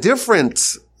then in a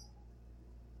different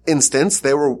instance,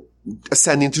 they were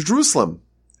ascending to Jerusalem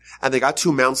and they got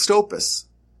to Mount Stopus.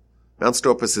 Mount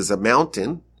Stopus is a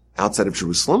mountain outside of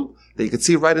Jerusalem that you could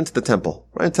see right into the temple,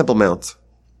 right in Temple Mount.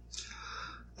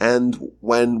 And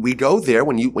when we go there,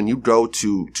 when you go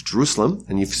to Jerusalem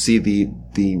and you see the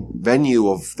venue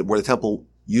of where the temple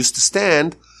used to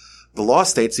stand, the law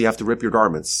states you have to rip your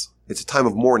garments. It's a time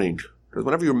of mourning. Because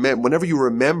whenever you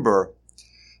remember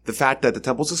the fact that the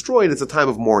temple's destroyed, it's a time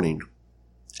of mourning.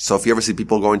 So if you ever see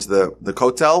people going to the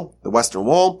Kotel, the Western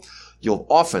Wall, you'll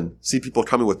often see people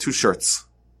coming with two shirts.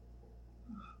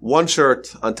 One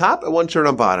shirt on top and one shirt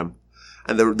on bottom.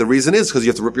 And the reason is because you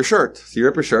have to rip your shirt. So you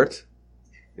rip your shirt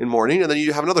in mourning, and then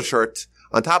you have another shirt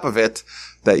on top of it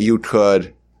that you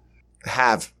could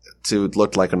have to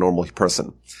look like a normal person.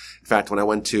 In fact, when I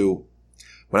went to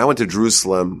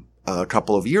Jerusalem a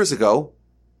couple of years ago,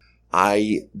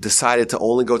 I decided to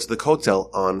only go to the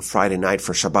Kotel on Friday night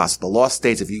for Shabbat. So the law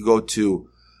states if you go to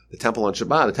the temple on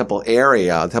Shabbat, the temple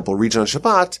area, the temple region on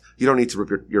Shabbat, you don't need to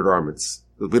rip your garments.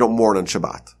 We don't mourn on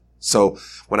Shabbat. So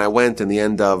when I went in the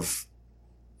end of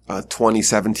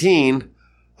 2017,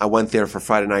 I went there for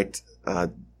Friday night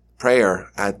prayer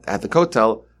at the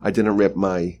Kotel. I didn't rip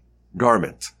my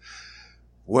garment.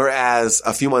 Whereas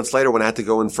a few months later, when I had to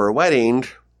go in for a wedding,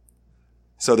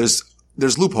 so there's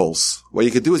loopholes. What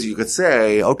you could do is you could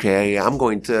say, okay, I'm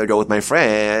going to go with my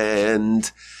friend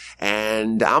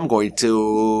and I'm going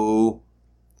to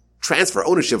transfer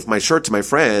ownership of my shirt to my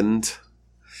friend.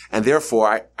 And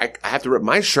therefore I have to rip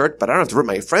my shirt, but I don't have to rip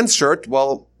my friend's shirt.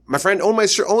 Well, my friend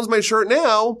owns my shirt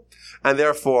now, and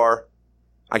therefore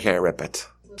I can't rip it.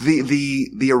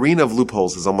 The arena of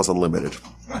loopholes is almost unlimited.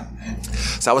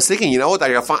 So I was thinking, you know what?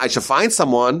 I should find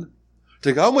someone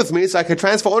to come with me so I could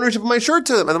transfer ownership of my shirt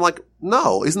to them. And I'm like,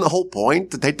 no, isn't the whole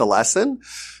point to take the lesson?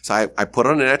 So I put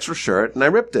on an extra shirt and I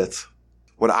ripped it.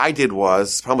 What I did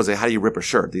was, the problem was, how do you rip a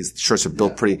shirt? These shirts are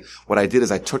built pretty. What I did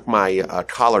is I took my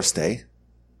collar stay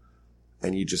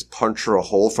and you just puncture a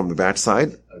hole from the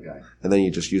backside. Okay. And then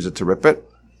you just use it to rip it.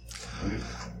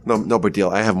 No big deal.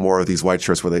 I have more of these white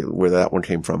shirts where that one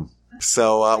came from.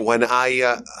 So when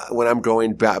I'm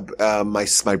going back,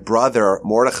 my brother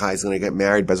Mordechai is going to get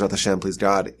married, Bezrat Hashem, please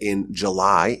God, in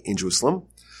July in Jerusalem.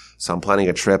 So I'm planning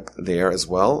a trip there as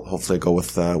well. Hopefully, I go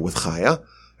with Chaya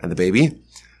and the baby.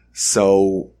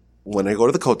 So when I go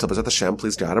to the Kotel, Bezrat Hashem,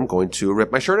 please God, I'm going to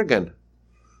rip my shirt again.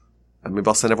 And maybe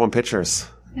I'll send everyone pictures.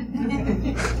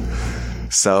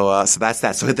 So that's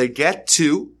that. So they get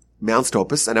to Mount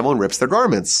Stopus and everyone rips their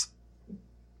garments.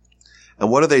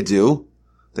 And what do?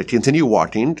 They continue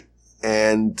walking,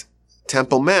 and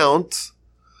Temple Mount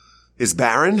is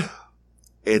barren.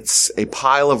 It's a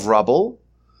pile of rubble.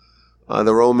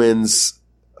 The Romans,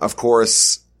 of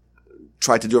course,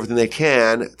 tried to do everything they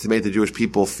can to make the Jewish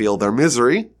people feel their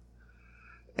misery.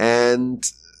 And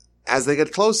as they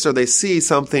get closer, they see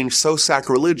something so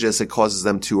sacrilegious it causes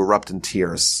them to erupt in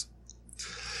tears.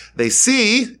 They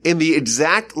see in the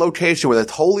exact location where the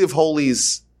Holy of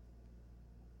Holies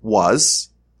was,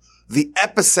 the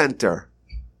epicenter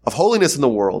of holiness in the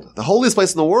world, the holiest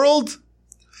place in the world,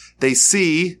 they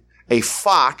see a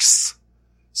fox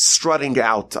strutting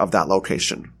out of that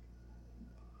location.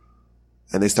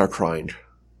 And they start crying.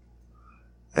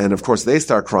 And of course they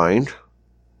start crying.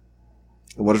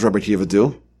 And what does Rabbi Akiva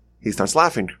do? He starts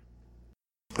laughing.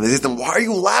 And they say to him, why are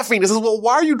you laughing? He says, well,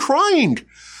 why are you crying?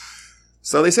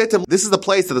 So they say to him, this is the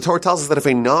place that the Torah tells us that if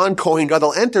a non-Kohen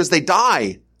Gadol enters, they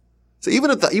die. So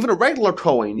even a regular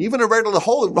Kohen,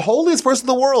 the holiest person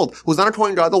in the world who's not a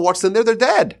Kohen Gadol walks in there, they're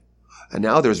dead. And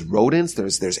now there's rodents,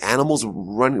 there's animals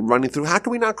running through. How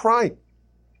can we not cry?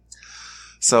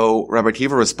 So Rabbi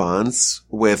Akiva responds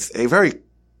with a very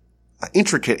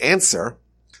intricate answer,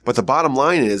 but the bottom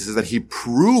line is that he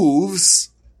proves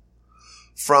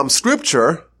from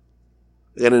Scripture,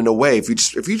 and in a way, if you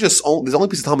just the only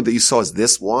piece of Talmud that you saw is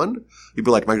this one, you'd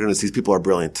be like, my goodness, these people are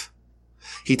brilliant.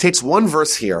 He takes one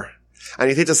verse here, and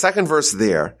he takes a second verse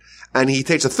there, and he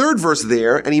takes a third verse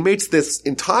there, and he makes this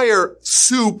entire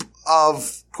soup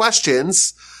of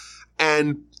questions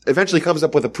and eventually comes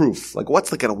up with a proof. Like,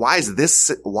 why is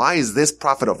this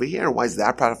prophet over here, and why is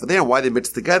that prophet over there, and why they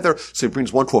mixed together? So he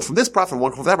brings one quote from this prophet and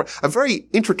one quote from that prophet. A very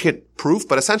intricate proof,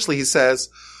 but essentially he says,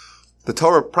 the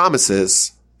Torah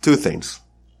promises two things.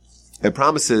 It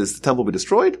promises the temple will be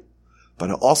destroyed, but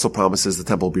it also promises the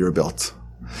temple will be rebuilt.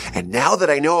 And now that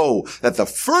I know that the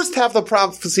first half of the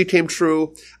prophecy came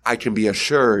true, I can be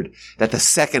assured that the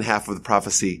second half of the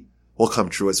prophecy will come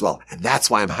true as well. And that's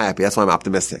why I'm happy. That's why I'm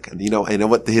optimistic. And I know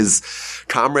what his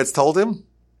comrades told him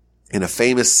in a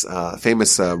famous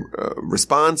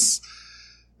response.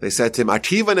 They said to him,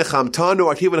 Akiva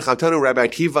nechamtanu, Rabbi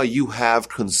Akiva, you have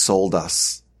consoled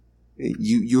us.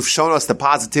 You've shown us the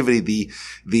positivity,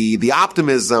 the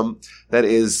optimism that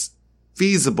is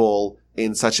feasible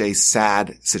in such a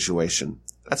sad situation.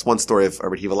 That's one story of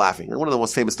Rabbi Akiva laughing. And one of the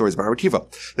most famous stories about Rabbi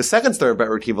Akiva. The second story about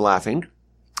Rabbi Akiva laughing,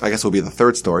 I guess will be the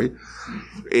third story,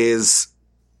 is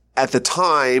at the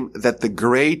time that the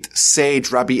great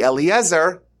sage Rabbi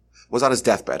Eliezer was on his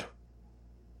deathbed.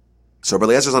 So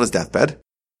Rabbi Eliezer is on his deathbed,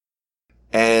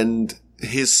 and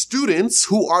his students,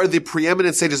 who are the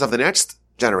preeminent sages of the next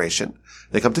generation,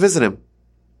 they come to visit him.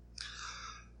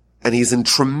 And he's in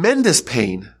tremendous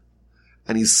pain,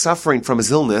 and he's suffering from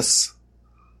his illness,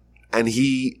 and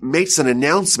he makes an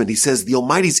announcement. He says, the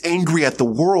Almighty's angry at the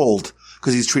world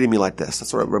because he's treating me like this.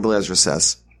 That's what Rabbi Eliezer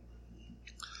says.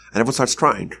 And everyone starts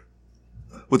crying,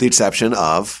 with the exception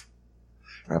of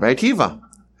Rabbi Akiva.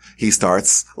 He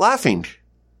starts laughing.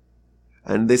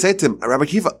 And they say to him, Rabbi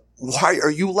Akiva, why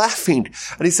are you laughing?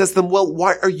 And he says to them, well,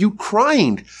 why are you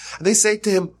crying? And they say to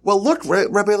him, well, look,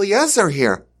 Rabbi Eliezer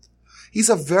here. He's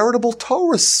a veritable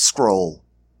Torah scroll.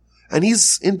 And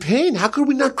he's in pain. How could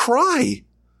we not cry?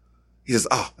 He says,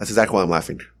 oh, that's exactly why I'm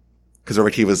laughing. Because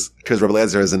Rabbi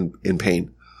Eliezer is in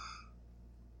pain.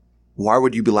 Why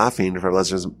would you be laughing if Rabbi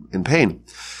Eliezer is in pain?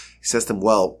 He says to him,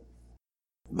 well,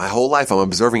 my whole life I'm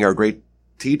observing our great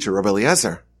teacher, Rabbi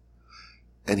Eliezer.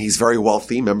 And he's very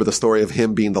wealthy. Remember the story of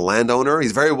him being the landowner?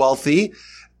 He's very wealthy.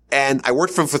 And I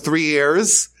worked for him for 3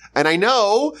 years. And I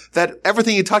know that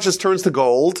everything he touches turns to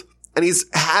gold. And he's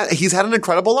had an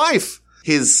incredible life.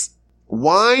 His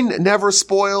wine never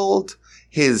spoiled.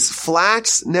 His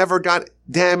flax never got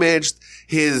damaged.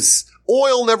 His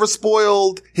oil never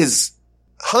spoiled. His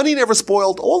honey never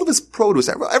spoiled. All of his produce,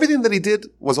 everything that he did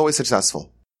was always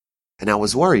successful. And I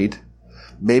was worried,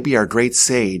 maybe our great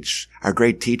sage, our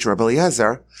great teacher, Rabbi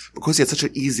Eliezer, because he had such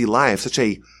an easy life, such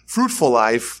a fruitful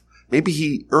life, maybe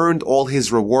he earned all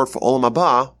his reward for Olam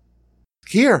Haba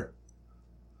here.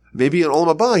 Maybe in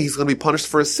Olam Haba he's going to be punished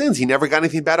for his sins. He never got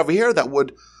anything bad over here that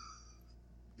would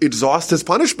exhaust his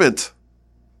punishment.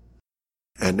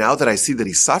 And now that I see that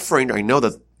he's suffering, I know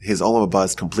that his Olam Haba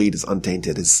is complete, is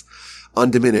untainted, is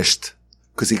undiminished,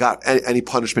 because he got any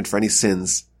punishment for any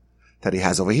sins that he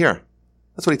has over here.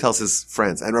 That's what he tells his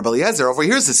friends. And Rabbi Eliezer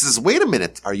overhears this. He says, wait a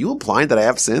minute, are you implying that I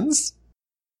have sins?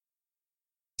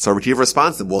 So Rabbi Akiva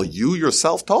responds to him, well, you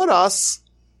yourself taught us.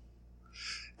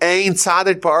 There's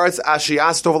no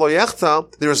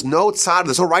tzaddik, there's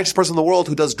no righteous person in the world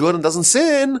who does good and doesn't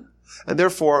sin. And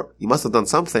therefore, you must have done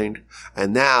something.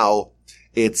 And now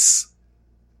it's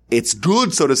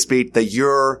good, so to speak, that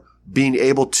you're being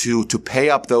able to pay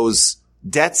up those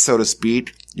debts, so to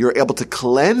speak. You're able to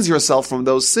cleanse yourself from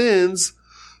those sins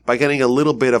by getting a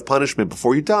little bit of punishment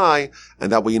before you die.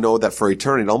 And that way you know that for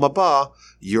eternity, Olam Haba,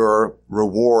 your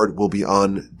reward will be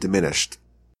undiminished.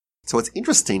 So it's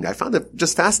interesting. I found it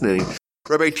just fascinating.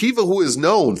 Rabbi Akiva, who is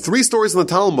known, 3 stories in the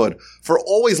Talmud, for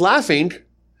always laughing,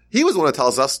 he was the one that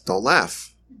tells us, don't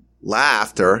laugh.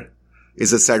 Laughter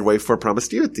is a segue for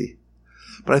promiscuity.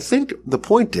 But I think the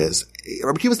point is,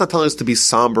 Rabbi Akiva is not telling us to be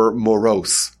somber,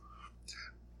 morose,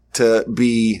 to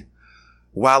be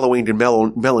wallowing in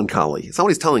melancholy. It's not what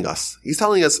he's telling us. He's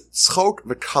telling us, tzchok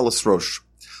v'kalas rosh.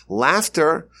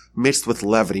 Laughter mixed with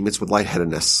levity, mixed with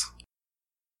lightheadedness.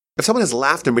 If someone has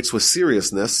laughter mixed with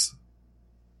seriousness,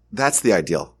 that's the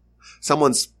ideal.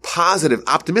 Someone's positive,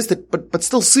 optimistic, but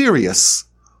still serious.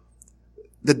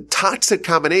 The toxic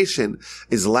combination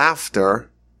is laughter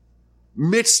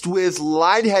mixed with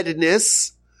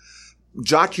lightheadedness,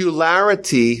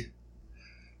 jocularity,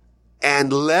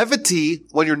 and levity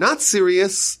when you're not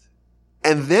serious,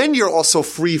 and then you're also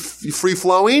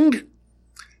free-flowing.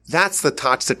 That's the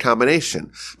toxic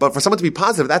combination. But for someone to be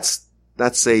positive,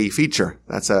 that's a feature.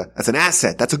 That's an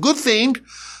asset. That's a good thing.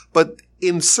 But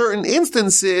in certain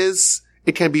instances,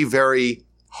 it can be very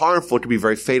harmful. It can be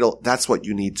very fatal. That's what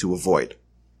you need to avoid.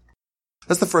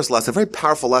 That's the first lesson. A very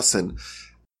powerful lesson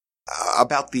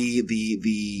about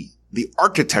the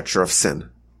architecture of sin.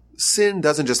 Sin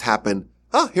doesn't just happen.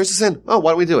 Oh, here's a sin. Oh,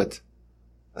 why don't we do it?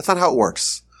 That's not how it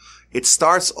works. It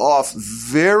starts off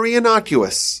very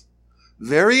innocuous,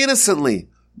 very innocently,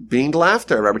 being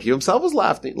laughter. Rabbi Akiva himself was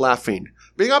laughing,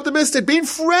 being optimistic, being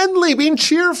friendly, being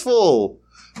cheerful,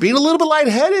 being a little bit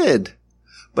lightheaded.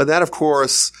 But that, of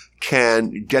course,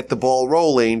 can get the ball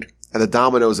rolling, and the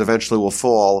dominoes eventually will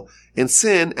fall in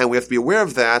sin, and we have to be aware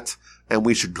of that, and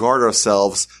we should guard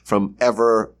ourselves from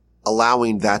ever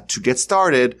allowing that to get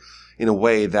started in a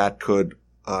way that could,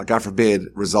 God forbid,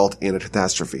 result in a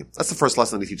catastrophe. That's the first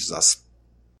lesson that he teaches us.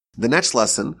 The next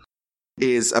lesson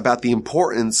is about the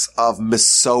importance of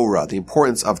Mesorah, the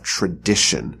importance of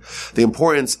tradition, the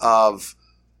importance of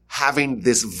having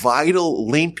this vital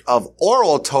link of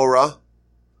oral Torah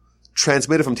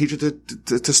transmitted from teacher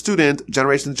to student,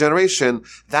 generation to generation.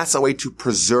 That's a way to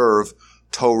preserve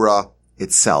Torah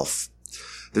itself.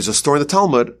 There's a story in the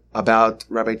Talmud about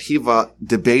Rabbi Akiva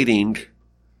debating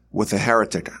with a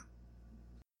heretic.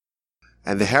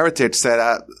 And the heretic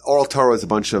said, oral Torah is a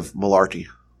bunch of malarkey.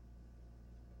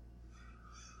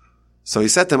 So he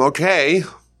said to him, okay,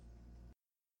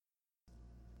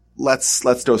 let's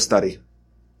do a study.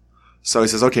 So he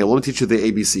says, okay, well, let me teach you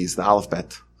the ABCs, the Aleph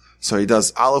Bet. So he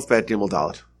does Aleph Bet Gimel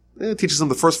Dalet. It teaches him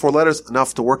the first 4 letters,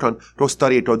 enough to work on. Go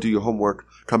study it, go do your homework.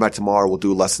 Come back tomorrow, we'll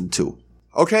do lesson 2.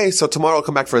 Okay, so tomorrow I'll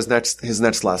come back for his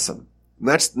next lesson.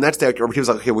 Next day, he was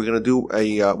like, okay, we're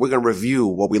gonna review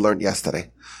what we learned yesterday.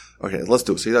 Okay, let's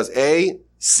do it. So he does A,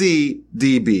 C,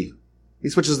 D, B. He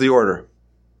switches the order.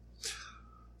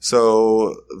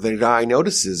 So the guy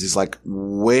notices, he's like,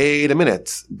 wait a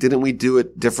minute, didn't we do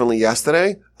it differently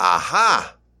yesterday?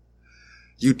 Aha!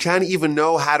 You can't even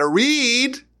know how to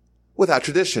read without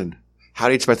tradition. How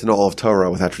do you expect to know all of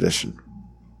Torah without tradition?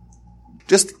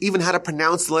 Just even how to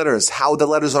pronounce the letters, how the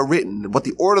letters are written, what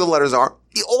the order of the letters are,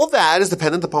 all that is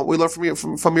dependent upon what we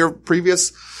learned from your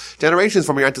previous generations,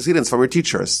 from your antecedents, from your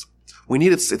teachers. We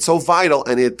need it. It's so vital,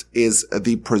 and it is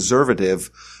the preservative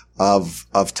of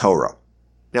Torah.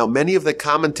 Now, many of the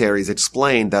commentaries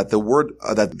explain that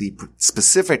the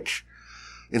specific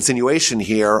insinuation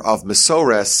here of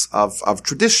Mesores, of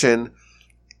tradition,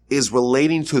 is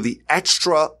relating to the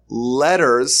extra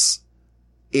letters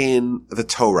in the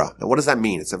Torah. Now, what does that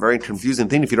mean? It's a very confusing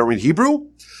thing if you don't read Hebrew.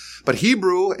 But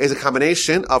Hebrew is a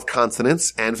combination of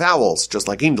consonants and vowels, just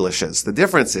like English is. The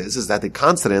difference is that the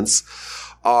consonants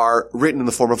are written in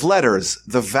the form of letters.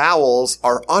 The vowels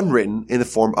are unwritten in the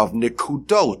form of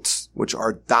nikudot, which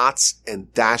are dots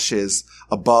and dashes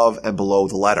above and below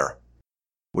the letter.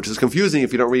 Which is confusing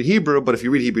if you don't read Hebrew, but if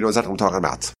you read Hebrew, you know exactly what I'm talking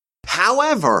about.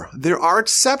 However, there are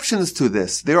exceptions to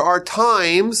this. There are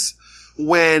times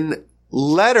when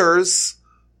letters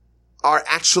are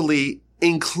actually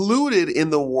included in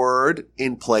the word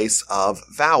in place of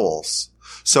vowels.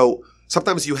 So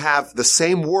sometimes you have the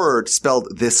same word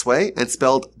spelled this way and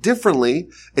spelled differently.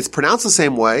 It's pronounced the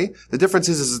same way. The difference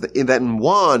is that in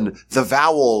one, the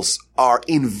vowels are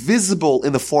invisible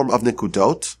in the form of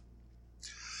nikudot.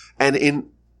 And in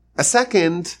a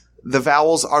second, the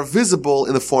vowels are visible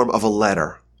in the form of a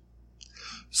letter.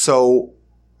 So,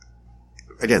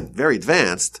 again, very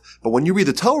advanced. But when you read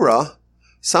the Torah,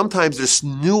 sometimes there's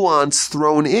nuance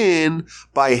thrown in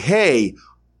by, hey,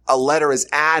 a letter is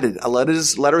added, a letter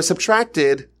is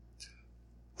subtracted,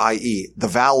 i.e., the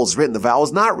vowel is written, the vowel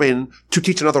is not written, to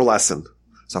teach another lesson.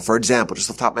 So, for example, just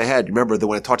off the top of my head, remember that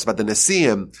when it talks about the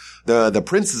Nesiim, the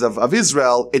princes of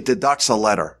Israel, it deducts a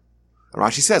letter. And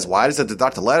Rashi says, why does it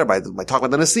deduct a letter by talking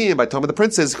about the Nesiim, by talking about the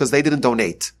princes? Because they didn't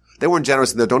donate. They weren't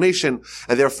generous in their donation,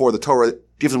 and therefore the Torah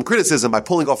gives them criticism by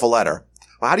pulling off a letter.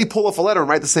 Well, how do you pull off a letter and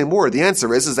write the same word? The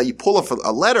answer is that you pull off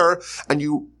a letter and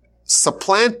you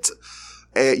supplant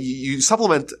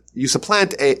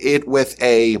it with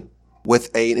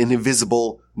an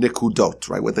invisible nikudot,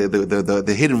 right? With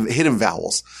the hidden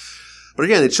vowels. But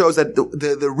again, it shows that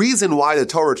the reason why the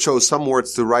Torah chose some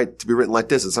words to be written like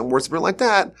this and some words to be written like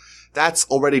that, that's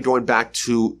already going back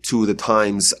to the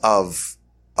times of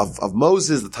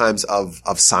Moses, the times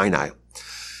of Sinai.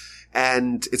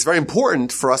 And it's very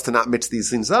important for us to not mix these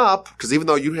things up, because even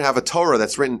though you can have a Torah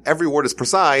that's written, every word is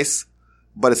precise,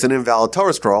 but it's an invalid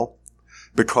Torah scroll,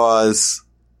 because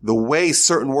the way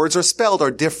certain words are spelled are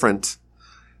different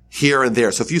here and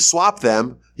there. So if you swap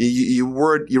them, you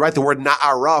write the word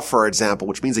na'ara, for example,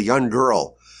 which means a young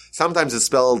girl. Sometimes it's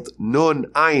spelled nun,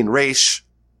 ayin, resh,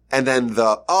 and then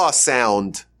the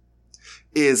sound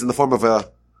is in the form of a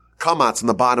kamatz on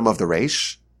the bottom of the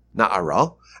resh,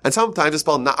 na'ara. And sometimes it's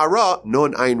spelled na'ara,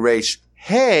 nun, ayin, resh,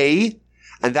 hey,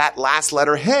 and that last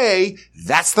letter, hey,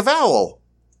 that's the vowel.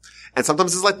 And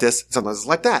sometimes it's like this, sometimes it's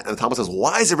like that. And the Talmud says,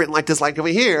 why is it written like this, like over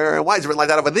here? And why is it written like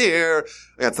that over there?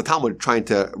 That's the Talmud trying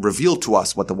to reveal to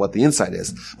us what the insight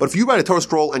is. But if you write a Torah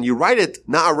scroll and you write it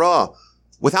na'ara,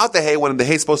 without the hay when the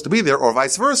hay is supposed to be there, or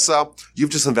vice versa, you've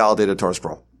just invalidated a Torah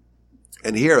scroll.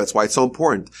 And here, that's why it's so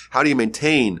important. How do you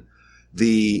maintain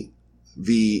the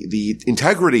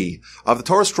integrity of the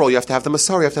Torah scroll? You have to have the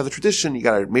Masar, you have to have the tradition, you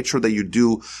gotta make sure that you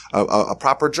do a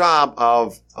proper job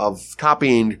of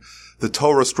copying the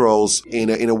Torah scrolls in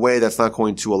a way that's not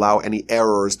going to allow any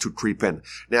errors to creep in.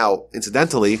 Now,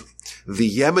 incidentally, the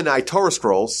Yemenite Torah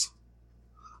scrolls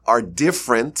are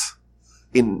different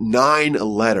in 9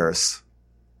 letters.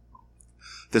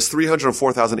 There's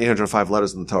 304,805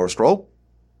 letters in the Torah scroll.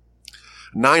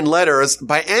 9 letters,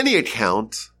 by any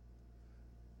account,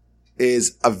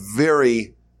 is a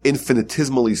very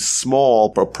infinitesimally small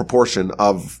proportion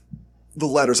of the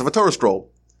letters of a Torah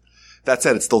scroll. That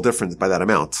said, it's still different by that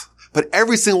amount. But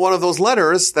every single one of those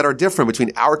letters that are different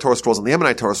between our Torah scrolls and the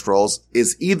Yemenite Torah scrolls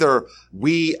is either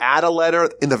we add a letter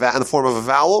in the form of a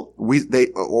vowel,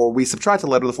 or we subtract a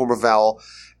letter in the form of a vowel,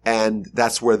 and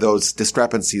that's where those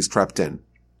discrepancies crept in.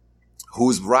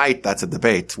 Who's right? That's a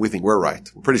debate. We think we're right.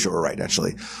 We're pretty sure we're right,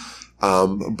 actually.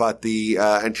 And because the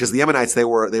Yemenites,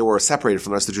 they were separated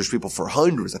from the rest of the Jewish people for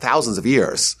hundreds of thousands of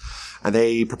years. And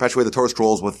they perpetuated the Torah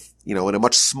scrolls with, in a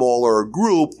much smaller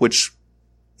group, which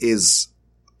is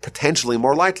potentially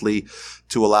more likely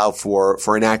to allow for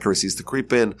inaccuracies to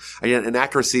creep in. Again,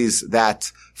 inaccuracies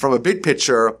that, from a big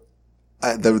picture,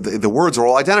 the words are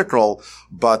all identical,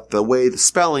 but the way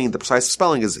the precise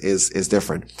spelling is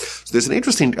different. So there's an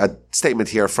interesting statement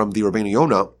here from the Rabbeinu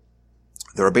Yonah.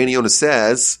 The Rabbeinu Yonah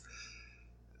says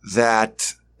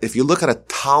that if you look at a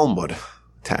Talmud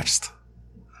text,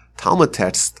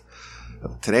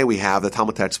 today we have the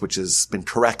Talmud text which has been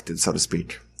corrected, so to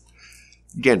speak.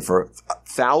 Again, for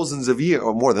thousands of years,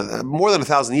 or more than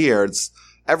 1,000 years,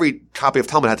 every copy of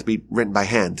Talmud had to be written by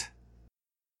hand.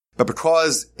 But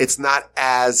because it's not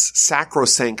as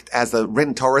sacrosanct as the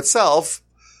written Torah itself,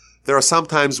 there are some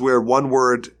times where one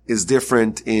word is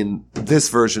different in this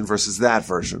version versus that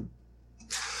version.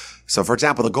 So, for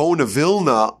example, the Gaon of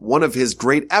Vilna, one of his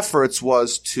great efforts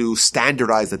was to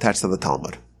standardize the text of the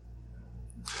Talmud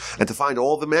and to find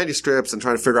all the manuscripts and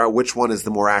try to figure out which one is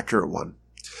the more accurate one.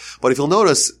 But if you'll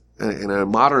notice, in a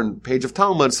modern page of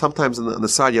Talmud, sometimes on the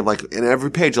side you have in every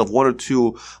page you have 1 or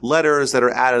 2 letters that are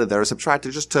added, that are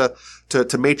subtracted, just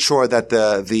to make sure that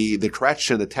the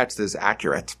correction, the text is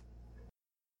accurate.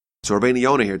 So Rabbeinu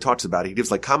Yonah here talks about it. He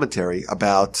gives commentary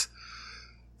about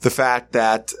the fact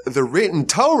that the written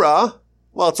Torah,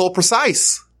 it's all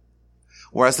precise.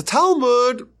 Whereas the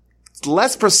Talmud, it's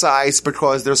less precise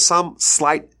because there's some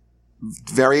slight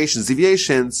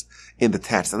deviations in the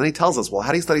text. And then he tells us,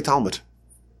 how do you study Talmud?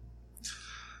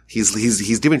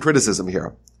 He's giving criticism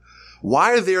here.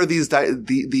 Why are there these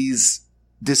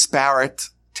disparate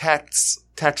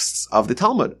texts of the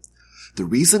Talmud? The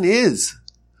reason is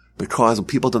because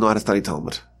people don't know how to study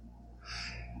Talmud.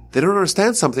 They don't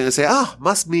understand something and say,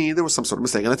 must mean there was some sort of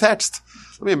mistake in the text.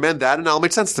 Let me amend that and it'll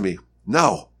make sense to me.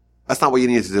 No, that's not what you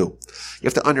need to do. You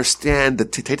have to understand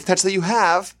take the text that you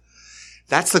have.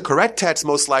 That's the correct text,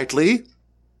 most likely.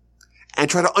 And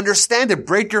try to understand it,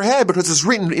 break your head, because it's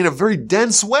written in a very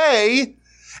dense way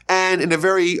and in a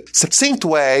very succinct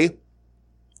way.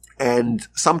 And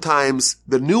sometimes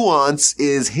the nuance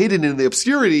is hidden in the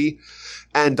obscurity.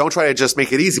 And don't try to just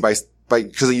make it easy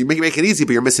because you make it easy,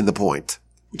 but you're missing the point,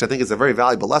 which I think is a very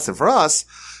valuable lesson for us.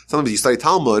 Sometimes you study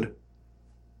Talmud,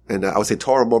 and I would say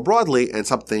Torah more broadly, and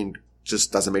something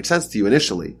just doesn't make sense to you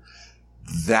initially.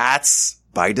 That's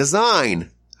by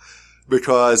design,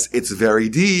 because it's very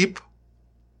deep.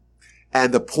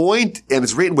 And the point, and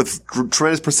it's written with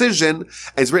tremendous precision, and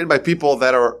it's written by people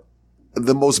that are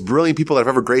the most brilliant people that have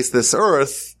ever graced this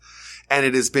earth, and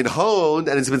it has been honed,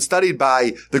 and it's been studied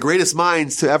by the greatest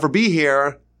minds to ever be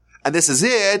here, and this is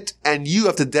it, and you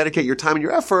have to dedicate your time and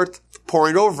your effort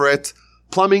pouring over it,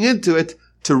 plumbing into it,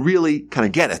 to really kind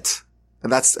of get it. And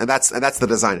that's the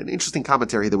design. An interesting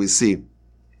commentary that we see.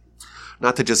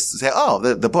 Not to just say,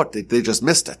 the book, they just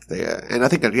missed it. And I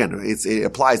think, again, it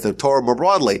applies to Torah more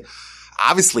broadly.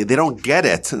 Obviously, they don't get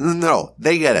it. No,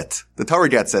 they get it. The Torah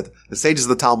gets it. The sages of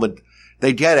the Talmud,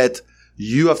 they get it.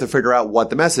 You have to figure out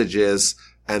what the message is,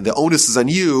 and the onus is on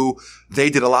you. They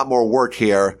did a lot more work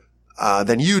here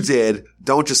than you did.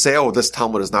 Don't just say, this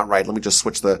Talmud is not right. Let me just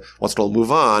switch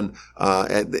move on.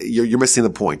 You're missing the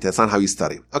point. That's not how you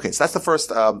study. Okay, so that's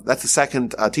the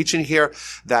second teaching here,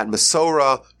 that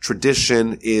Masorah,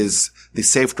 tradition, is the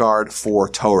safeguard for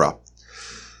Torah.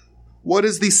 What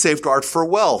is the safeguard for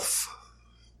wealth?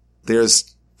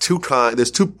 There's two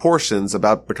portions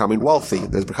about becoming wealthy.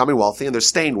 There's becoming wealthy and there's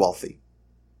staying wealthy.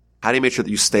 How do you make sure that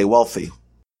you stay wealthy?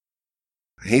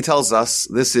 He tells us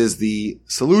this is the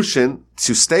solution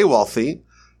to stay wealthy.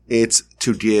 It's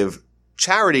to give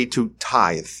charity to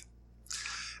tithe.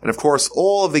 And of course,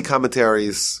 all of the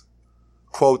commentaries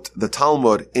quote the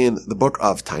Talmud in the book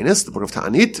of Tainus, the book of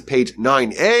Ta'anit, page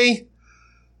 9a,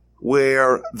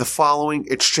 where the following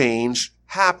exchange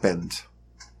happened.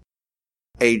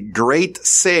 A great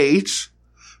sage,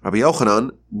 Rabbi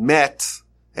Yochanan, met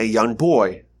a young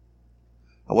boy.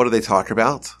 And what do they talk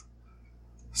about?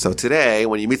 So today,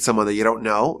 when you meet someone that you don't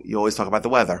know, you always talk about the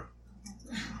weather.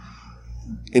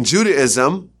 In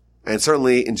Judaism, and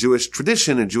certainly in Jewish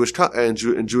tradition and Jewish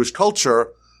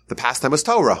culture, the pastime is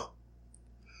Torah.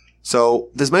 So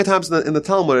there's many times in the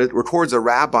Talmud it records a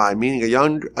rabbi meeting a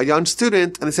young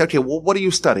student, and they say, "Okay, well, what are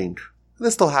you studying?" And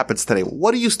this still happens today.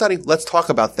 What are you studying? Let's talk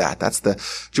about that. That's the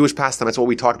Jewish pastime. That's what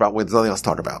we talk about when there's nothing else to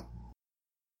talk about.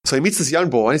 So he meets this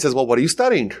young boy, and he says, "Well, what are you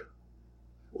studying?"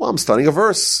 "Well, I'm studying a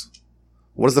verse."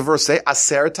 What does the verse say?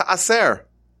 Aser to aser.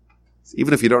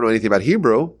 Even if you don't know anything about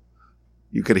Hebrew,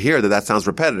 you could hear that sounds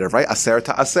repetitive, right? Aser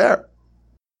to aser.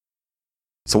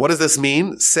 So what does this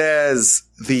mean? Says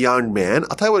the young man.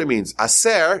 I'll tell you what it means.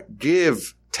 Aser,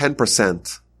 give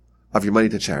 10% of your money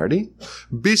to charity.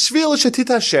 Bishvil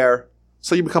shetitasher,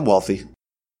 so you become wealthy.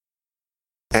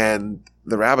 And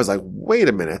the rabbi's like, wait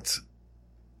a minute.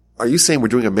 Are you saying we're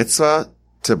doing a mitzvah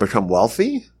to become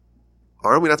wealthy?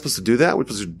 Aren't we not supposed to do that? We're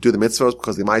supposed to do the mitzvahs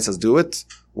because the Imai says do it?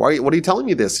 What are you telling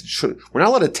me this? We're not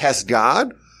allowed to test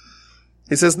God.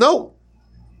 He says, no.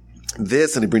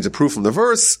 This, and he brings a proof from the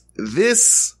verse,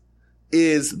 this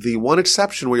is the one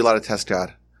exception where you're allowed to test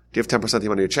God. Give 10% of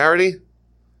your money to charity.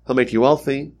 He'll make you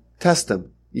wealthy. Test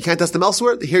him. You can't test him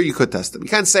elsewhere. Here you could test him. You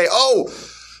can't say, oh,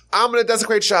 I'm going to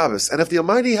desecrate Shabbos. And if the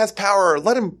Almighty has power,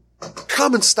 let him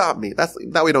come and stop me.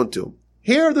 That we don't do.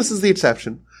 Here, this is the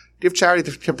exception. Give charity,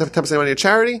 10% of your money to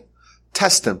charity.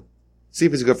 Test him. See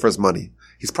if he's good for his money.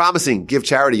 He's promising, give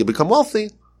charity, you'll become wealthy.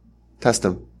 Test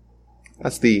him.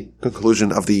 That's the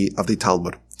conclusion of the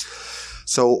Talmud.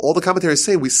 So all the commentaries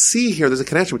say, we see here there's a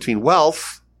connection between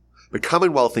wealth,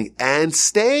 becoming wealthy, and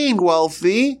staying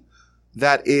wealthy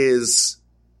that is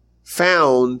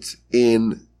found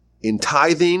in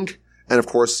tithing and of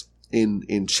course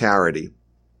in charity.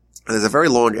 And there's a very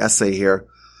long essay here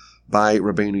by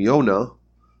Rabbeinu Yonah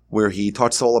where he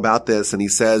talks all about this, and he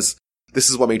says, this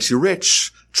is what makes you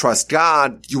rich. Trust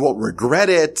God. You won't regret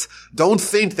it. Don't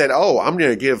think that,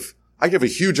 I give a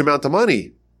huge amount of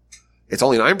money. It's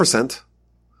only 9%.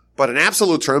 But in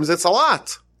absolute terms, it's a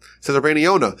lot. Says Rabbeinu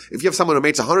Yonah, if you have someone who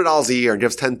makes $100 a year and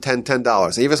gives $10,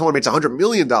 and you have someone who makes $100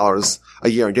 million a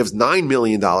year and gives $9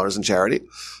 million in charity,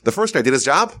 the first guy did his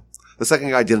job. The second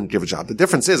guy didn't give a job. The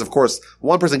difference is, of course,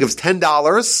 one person gives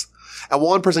 $10 and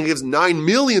one person gives $9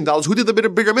 million. Who did the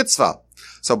bigger mitzvah?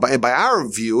 So by our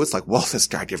view, it's like, well, this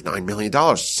guy gave $9 million.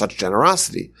 Such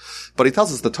generosity. But he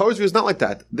tells us the Torah's view is not like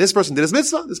that. This person did his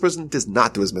mitzvah. This person does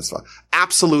not do his mitzvah.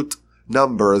 Absolute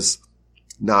numbers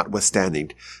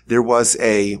notwithstanding. There was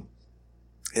an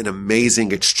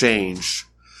amazing exchange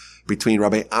between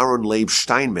Rabbi Aaron Leib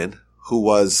Steinman, who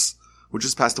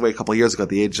just passed away a couple of years ago at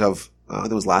the age of, I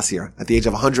think it was last year, at the age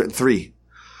of 103.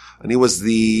 And he was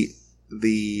the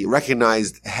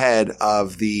recognized head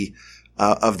of the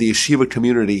yeshiva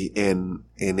community in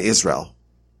Israel.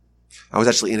 I was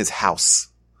actually in his house.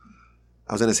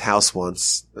 I was in his house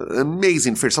once. An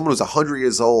amazing figure. Someone who was 100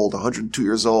 years old, 102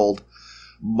 years old,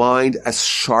 mind as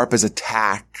sharp as a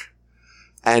tack,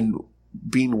 and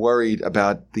being worried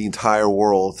about the entire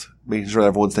world, making sure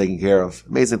everyone's taken care of.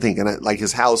 Amazing thing. And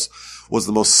his house was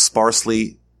the most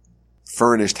sparsely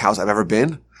furnished house I've ever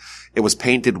been. It was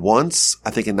painted once, I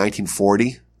think in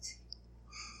 1940.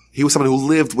 He was someone who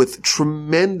lived with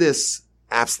tremendous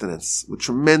abstinence, with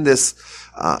tremendous,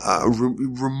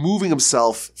 removing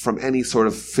himself from any sort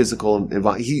of physical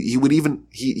environment. He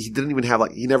didn't even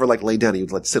have he never lay down. He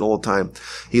would sit all the time.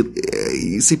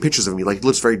 You see pictures of him. He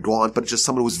looks very gaunt, but just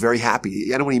someone who was very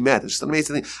happy. Anyone he met, it's just an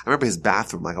amazing thing. I remember his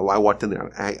bathroom. I walked in there.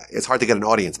 It's hard to get an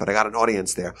audience, but I got an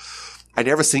audience there. I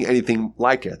never seen anything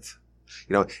like it.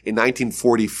 In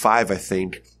 1945, I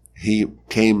think, he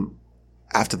came,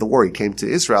 after the war, he came to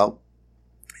Israel,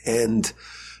 and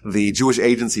the Jewish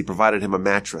agency provided him a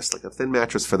mattress, like a thin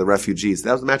mattress for the refugees.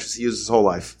 That was the mattress he used his whole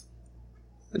life.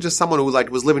 And just someone who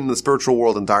was living in the spiritual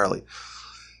world entirely.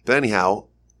 But anyhow,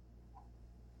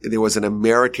 there was an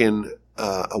American,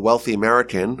 a wealthy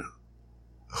American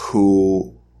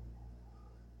who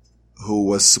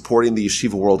was supporting the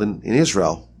yeshiva world in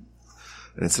Israel.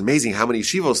 And it's amazing how many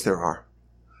yeshivos there are.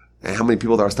 And how many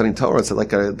people that are studying Torah. It's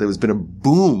there's been a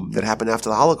boom that happened after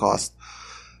the Holocaust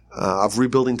of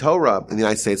rebuilding Torah in the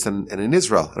United States and in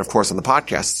Israel. And of course on the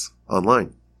podcasts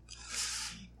online.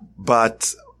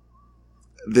 But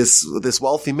this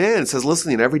wealthy man says,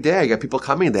 listen, every day I get people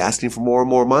coming, they're asking for more and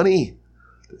more money.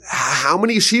 How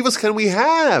many yeshivas can we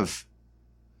have?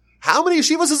 How many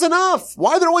yeshivas is enough?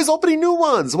 Why are there always opening new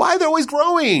ones? Why are they always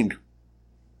growing?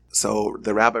 So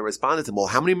the rabbi responded to him, well,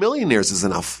 how many millionaires is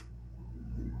enough?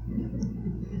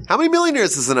 How many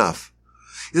millionaires is enough?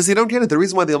 He says, you don't get it. The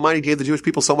reason why the Almighty gave the Jewish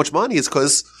people so much money is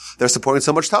because they're supporting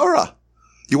so much Torah.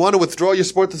 You want to withdraw your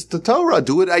support to Torah,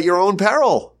 do it at your own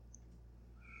peril.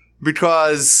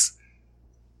 Because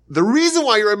the reason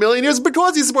why you're a millionaire is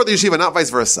because you support the yeshiva, not vice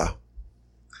versa.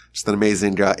 Just an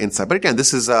amazing insight. But again,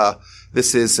 this is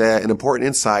an important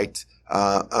insight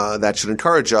that should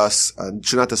encourage us,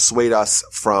 should not dissuade us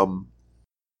from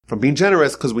being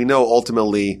generous, because we know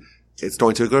ultimately it's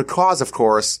going to a good cause, of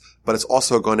course, but it's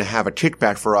also going to have a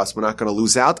kickback for us. We're not going to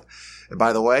lose out. And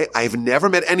by the way, I've never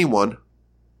met anyone,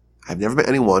 and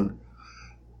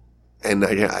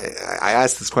I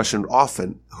ask this question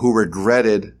often, who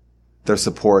regretted their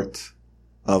support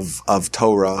of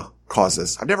Torah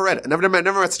causes. I've never read it. Never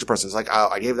met such a person. It's like, oh,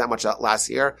 I gave that much out last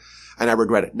year and I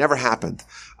regret it. Never happened.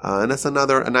 And that's a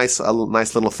nice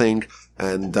little thing.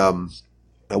 And,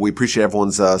 we appreciate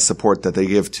everyone's, support that they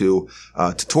give to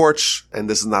Torch. And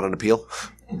this is not an appeal.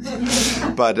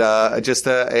 But,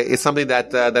 it's something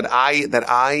that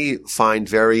I find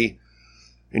very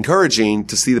encouraging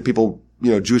to see the people,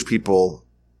 Jewish people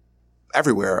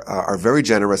everywhere are very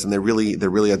generous, and they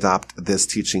really adopt this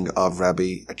teaching of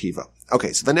Rabbi Akiva.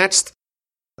 Okay, so the next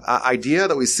idea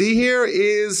that we see here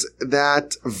is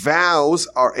that vows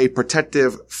are a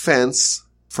protective fence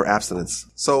for abstinence.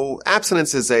 So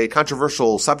abstinence is a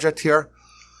controversial subject here,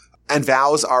 and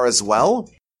vows are as well,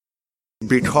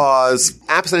 because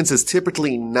abstinence is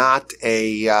typically not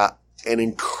an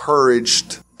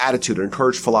encouraged attitude, or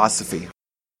encouraged philosophy.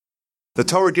 The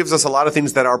Torah gives us a lot of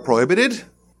things that are prohibited,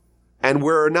 and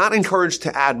we're not encouraged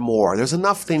to add more. There's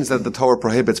enough things that the Torah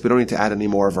prohibits. We don't need to add any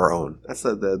more of our own. That's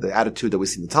the attitude that we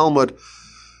see in the Talmud.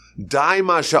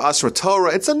 Daima sha'asra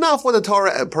Torah. It's enough what the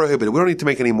Torah prohibited. We don't need to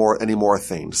make any more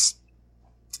things.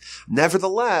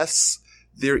 Nevertheless,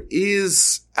 there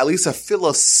is at least a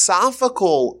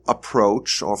philosophical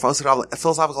approach or a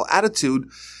philosophical attitude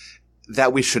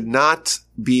that we should not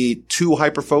be too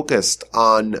hyper-focused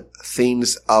on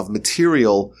things of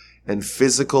material and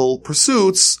physical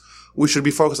pursuits. We should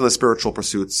be focused on the spiritual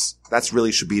pursuits. That's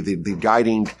really should be the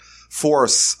guiding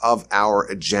force of our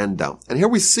agenda. And here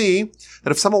we see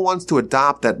that if someone wants to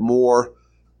adopt that more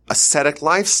ascetic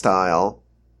lifestyle,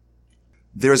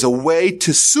 there's a way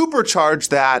to supercharge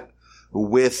that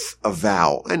with a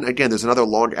vow. And again, there's another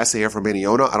long essay here from Ben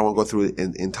Yonah. I don't want to go through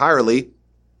it entirely.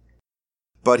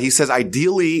 But he says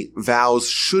ideally vows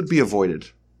should be avoided,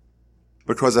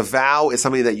 because a vow is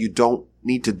something that you don't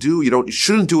need to do. You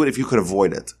shouldn't do it if you could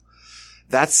avoid it.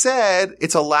 That said,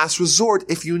 it's a last resort.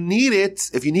 If you need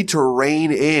it, if you need to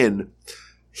rein in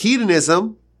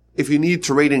hedonism, if you need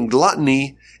to rein in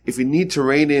gluttony, if you need to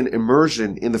rein in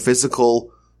immersion in the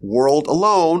physical world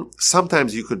alone,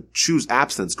 sometimes you could choose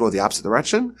abstinence, go the opposite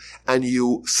direction, and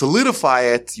you solidify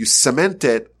it, you cement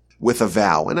it with a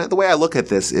vow. And the way I look at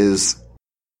this is,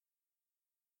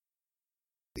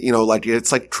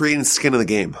 it's like creating skin in the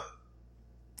game.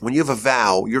 When you have a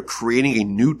vow, you're creating a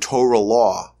new Torah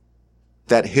law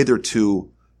that hitherto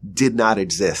did not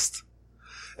exist.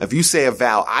 If you say a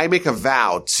vow, I make a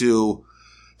vow to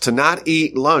not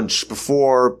eat lunch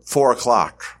before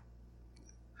 4:00.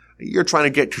 You're trying to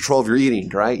get control of your eating,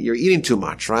 right? You're eating too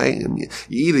much, right? And you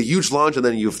eat a huge lunch and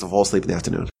then you have to fall asleep in the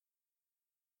afternoon.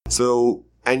 So,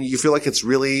 and you feel like it's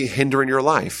really hindering your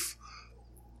life.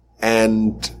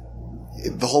 And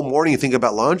the whole morning you think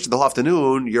about lunch, the whole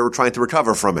afternoon you're trying to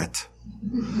recover from it.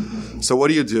 So what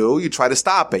do? You try to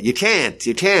stop it. You can't.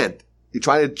 You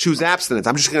try to choose abstinence.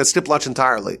 I'm just going to skip lunch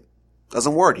entirely.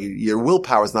 Doesn't work. Your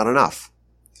willpower is not enough.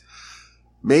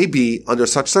 Maybe under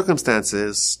such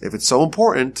circumstances, if it's so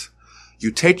important,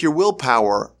 you take your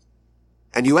willpower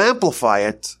and you amplify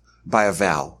it by a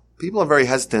vow. People are very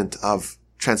hesitant of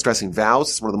transgressing vows.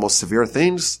 It's one of the most severe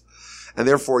things. And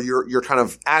therefore you're kind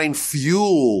of adding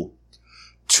fuel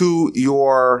to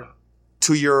your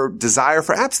desire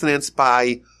for abstinence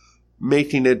by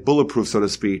making it bulletproof, so to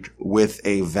speak, with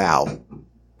a vow.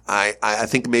 I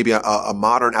think maybe a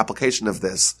modern application of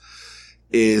this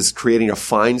is creating a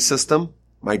fine system.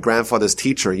 My grandfather's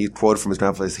teacher, he quoted from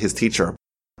his teacher,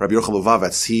 Rabbi Yochanan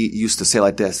Lubavitz, he used to say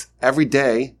like this: every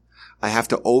day I have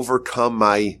to overcome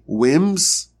my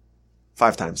whims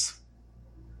 5 times.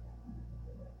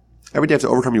 Every day I have to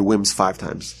overcome your whims 5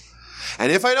 times.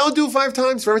 And if I don't do 5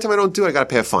 times, for every time I don't do it, I got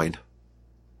to pay a fine.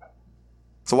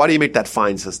 So why do you make that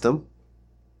fine system?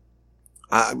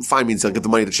 Fine means they'll give the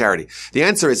money to charity. The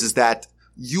answer is that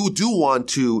you do want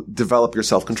to develop your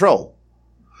self-control.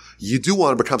 you do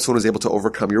want to become someone who's able to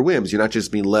overcome your whims. You're not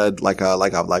just being led like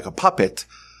a puppet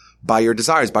by your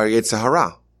desires, by your Yetzer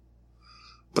Hara.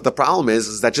 But the problem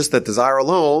is that just that desire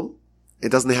alone, it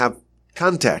doesn't have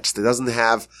context. It doesn't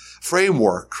have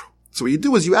framework. So what you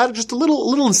do is you add just a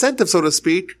little incentive, so to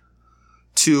speak,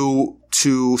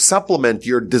 to supplement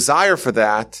your desire for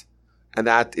that. And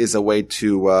that is a way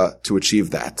to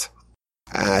achieve that.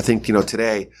 And I think,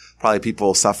 today probably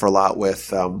people suffer a lot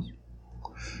with,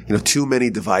 too many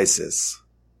devices.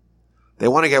 They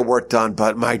want to get work done,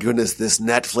 but my goodness, this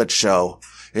Netflix show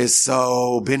is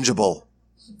so bingeable,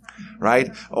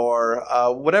 right? Or,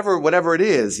 whatever it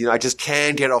is, I just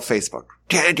can't get off Facebook.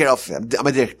 I'm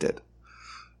addicted.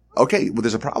 Okay. Well,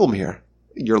 there's a problem here.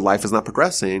 Your life is not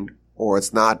progressing, or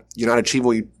you're not achieving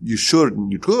what you should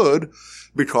and you could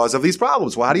because of these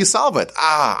problems. Well, how do you solve it?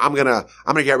 I'm gonna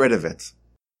get rid of it.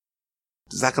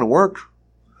 Is that gonna work?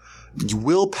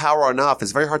 Willpower enough,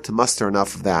 it's very hard to muster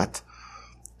enough of that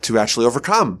to actually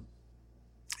overcome.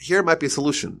 Here might be a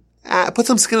solution. Put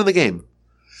some skin in the game.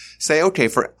 Say, okay,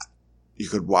 you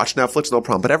could watch Netflix, no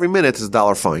problem, but every minute is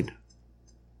 $1 fine.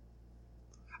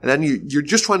 And then you're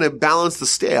just trying to balance the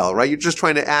scale, right? You're just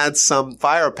trying to add some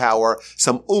firepower,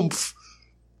 some oomph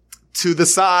to the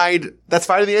side that's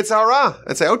fighting the Yetzer Hara.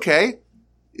 And say, okay,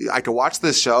 I can watch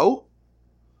this show,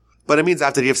 but it means I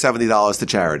have to give $70 to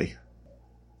charity.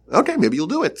 Okay, maybe you'll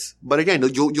do it. But again,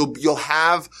 you'll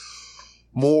have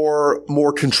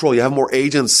more control. You have more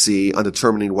agency on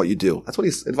determining what you do. That's what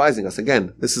he's advising us.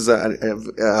 Again, this is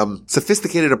a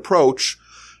sophisticated approach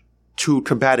to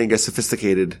combating a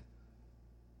sophisticated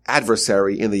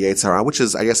adversary in the Yetzer Hara, which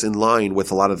is, I guess, in line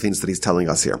with a lot of the things that he's telling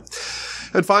us here.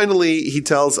 And finally, he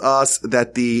tells us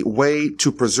that the way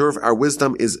to preserve our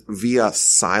wisdom is via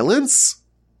silence.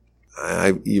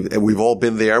 We've all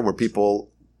been there where people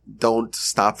don't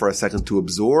stop for a second to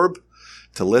absorb,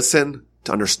 to listen,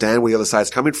 to understand where the other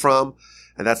side's coming from.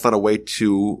 And that's not a way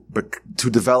to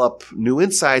develop new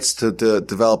insights, to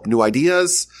develop new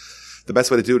ideas. The best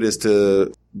way to do it is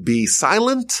to be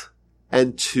silent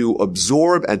and to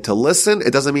absorb and to listen.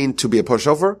 It doesn't mean to be a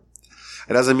pushover.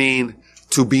 It doesn't mean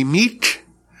to be meek.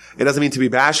 It doesn't mean to be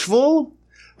bashful,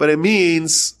 but it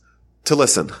means to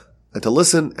listen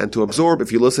and to absorb.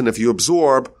 If you listen, if you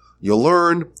absorb, you'll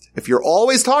learn. If you're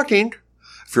always talking,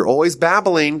 if you're always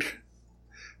babbling,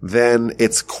 then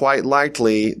it's quite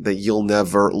likely that you'll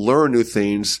never learn new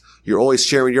things. You're always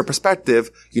sharing your perspective.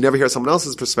 You never hear someone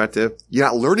else's perspective. You're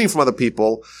not learning from other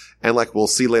people. And like we'll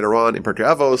see later on in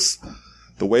Pirkei Avos,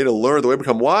 the way to learn, the way to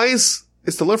become wise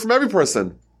is to learn from every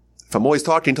person. If I'm always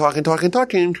talking,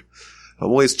 I'm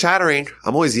always chattering,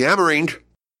 I'm always yammering,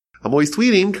 I'm always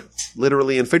tweeting,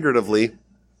 literally and figuratively,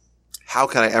 how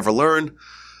can I ever learn?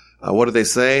 What do they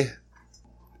say?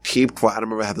 Keep quiet. I don't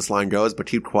remember how this line goes, but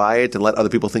keep quiet and let other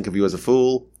people think of you as a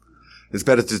fool. It's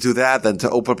better to do that than to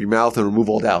open up your mouth and remove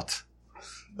all doubt.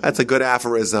 That's a good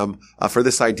aphorism for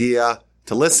this idea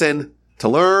to listen, to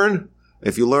learn.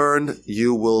 If you learn,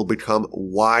 you will become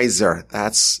wiser.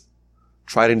 That's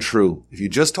tried and true. If you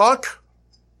just talk,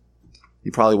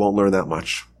 you probably won't learn that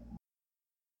much.